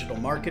on digital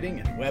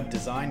marketing and web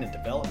design and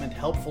development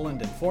helpful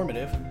and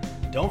informative.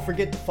 Don't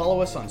forget to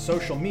follow us on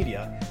social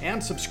media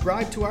and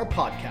subscribe to our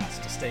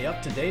podcast to stay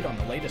up to date on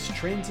the latest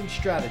trends and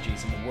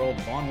strategies in the world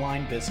of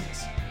online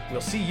business. We'll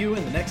see you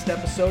in the next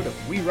episode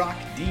of We Rock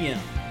DM,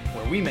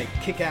 where we make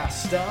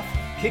kick-ass stuff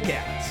kick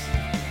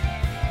ass.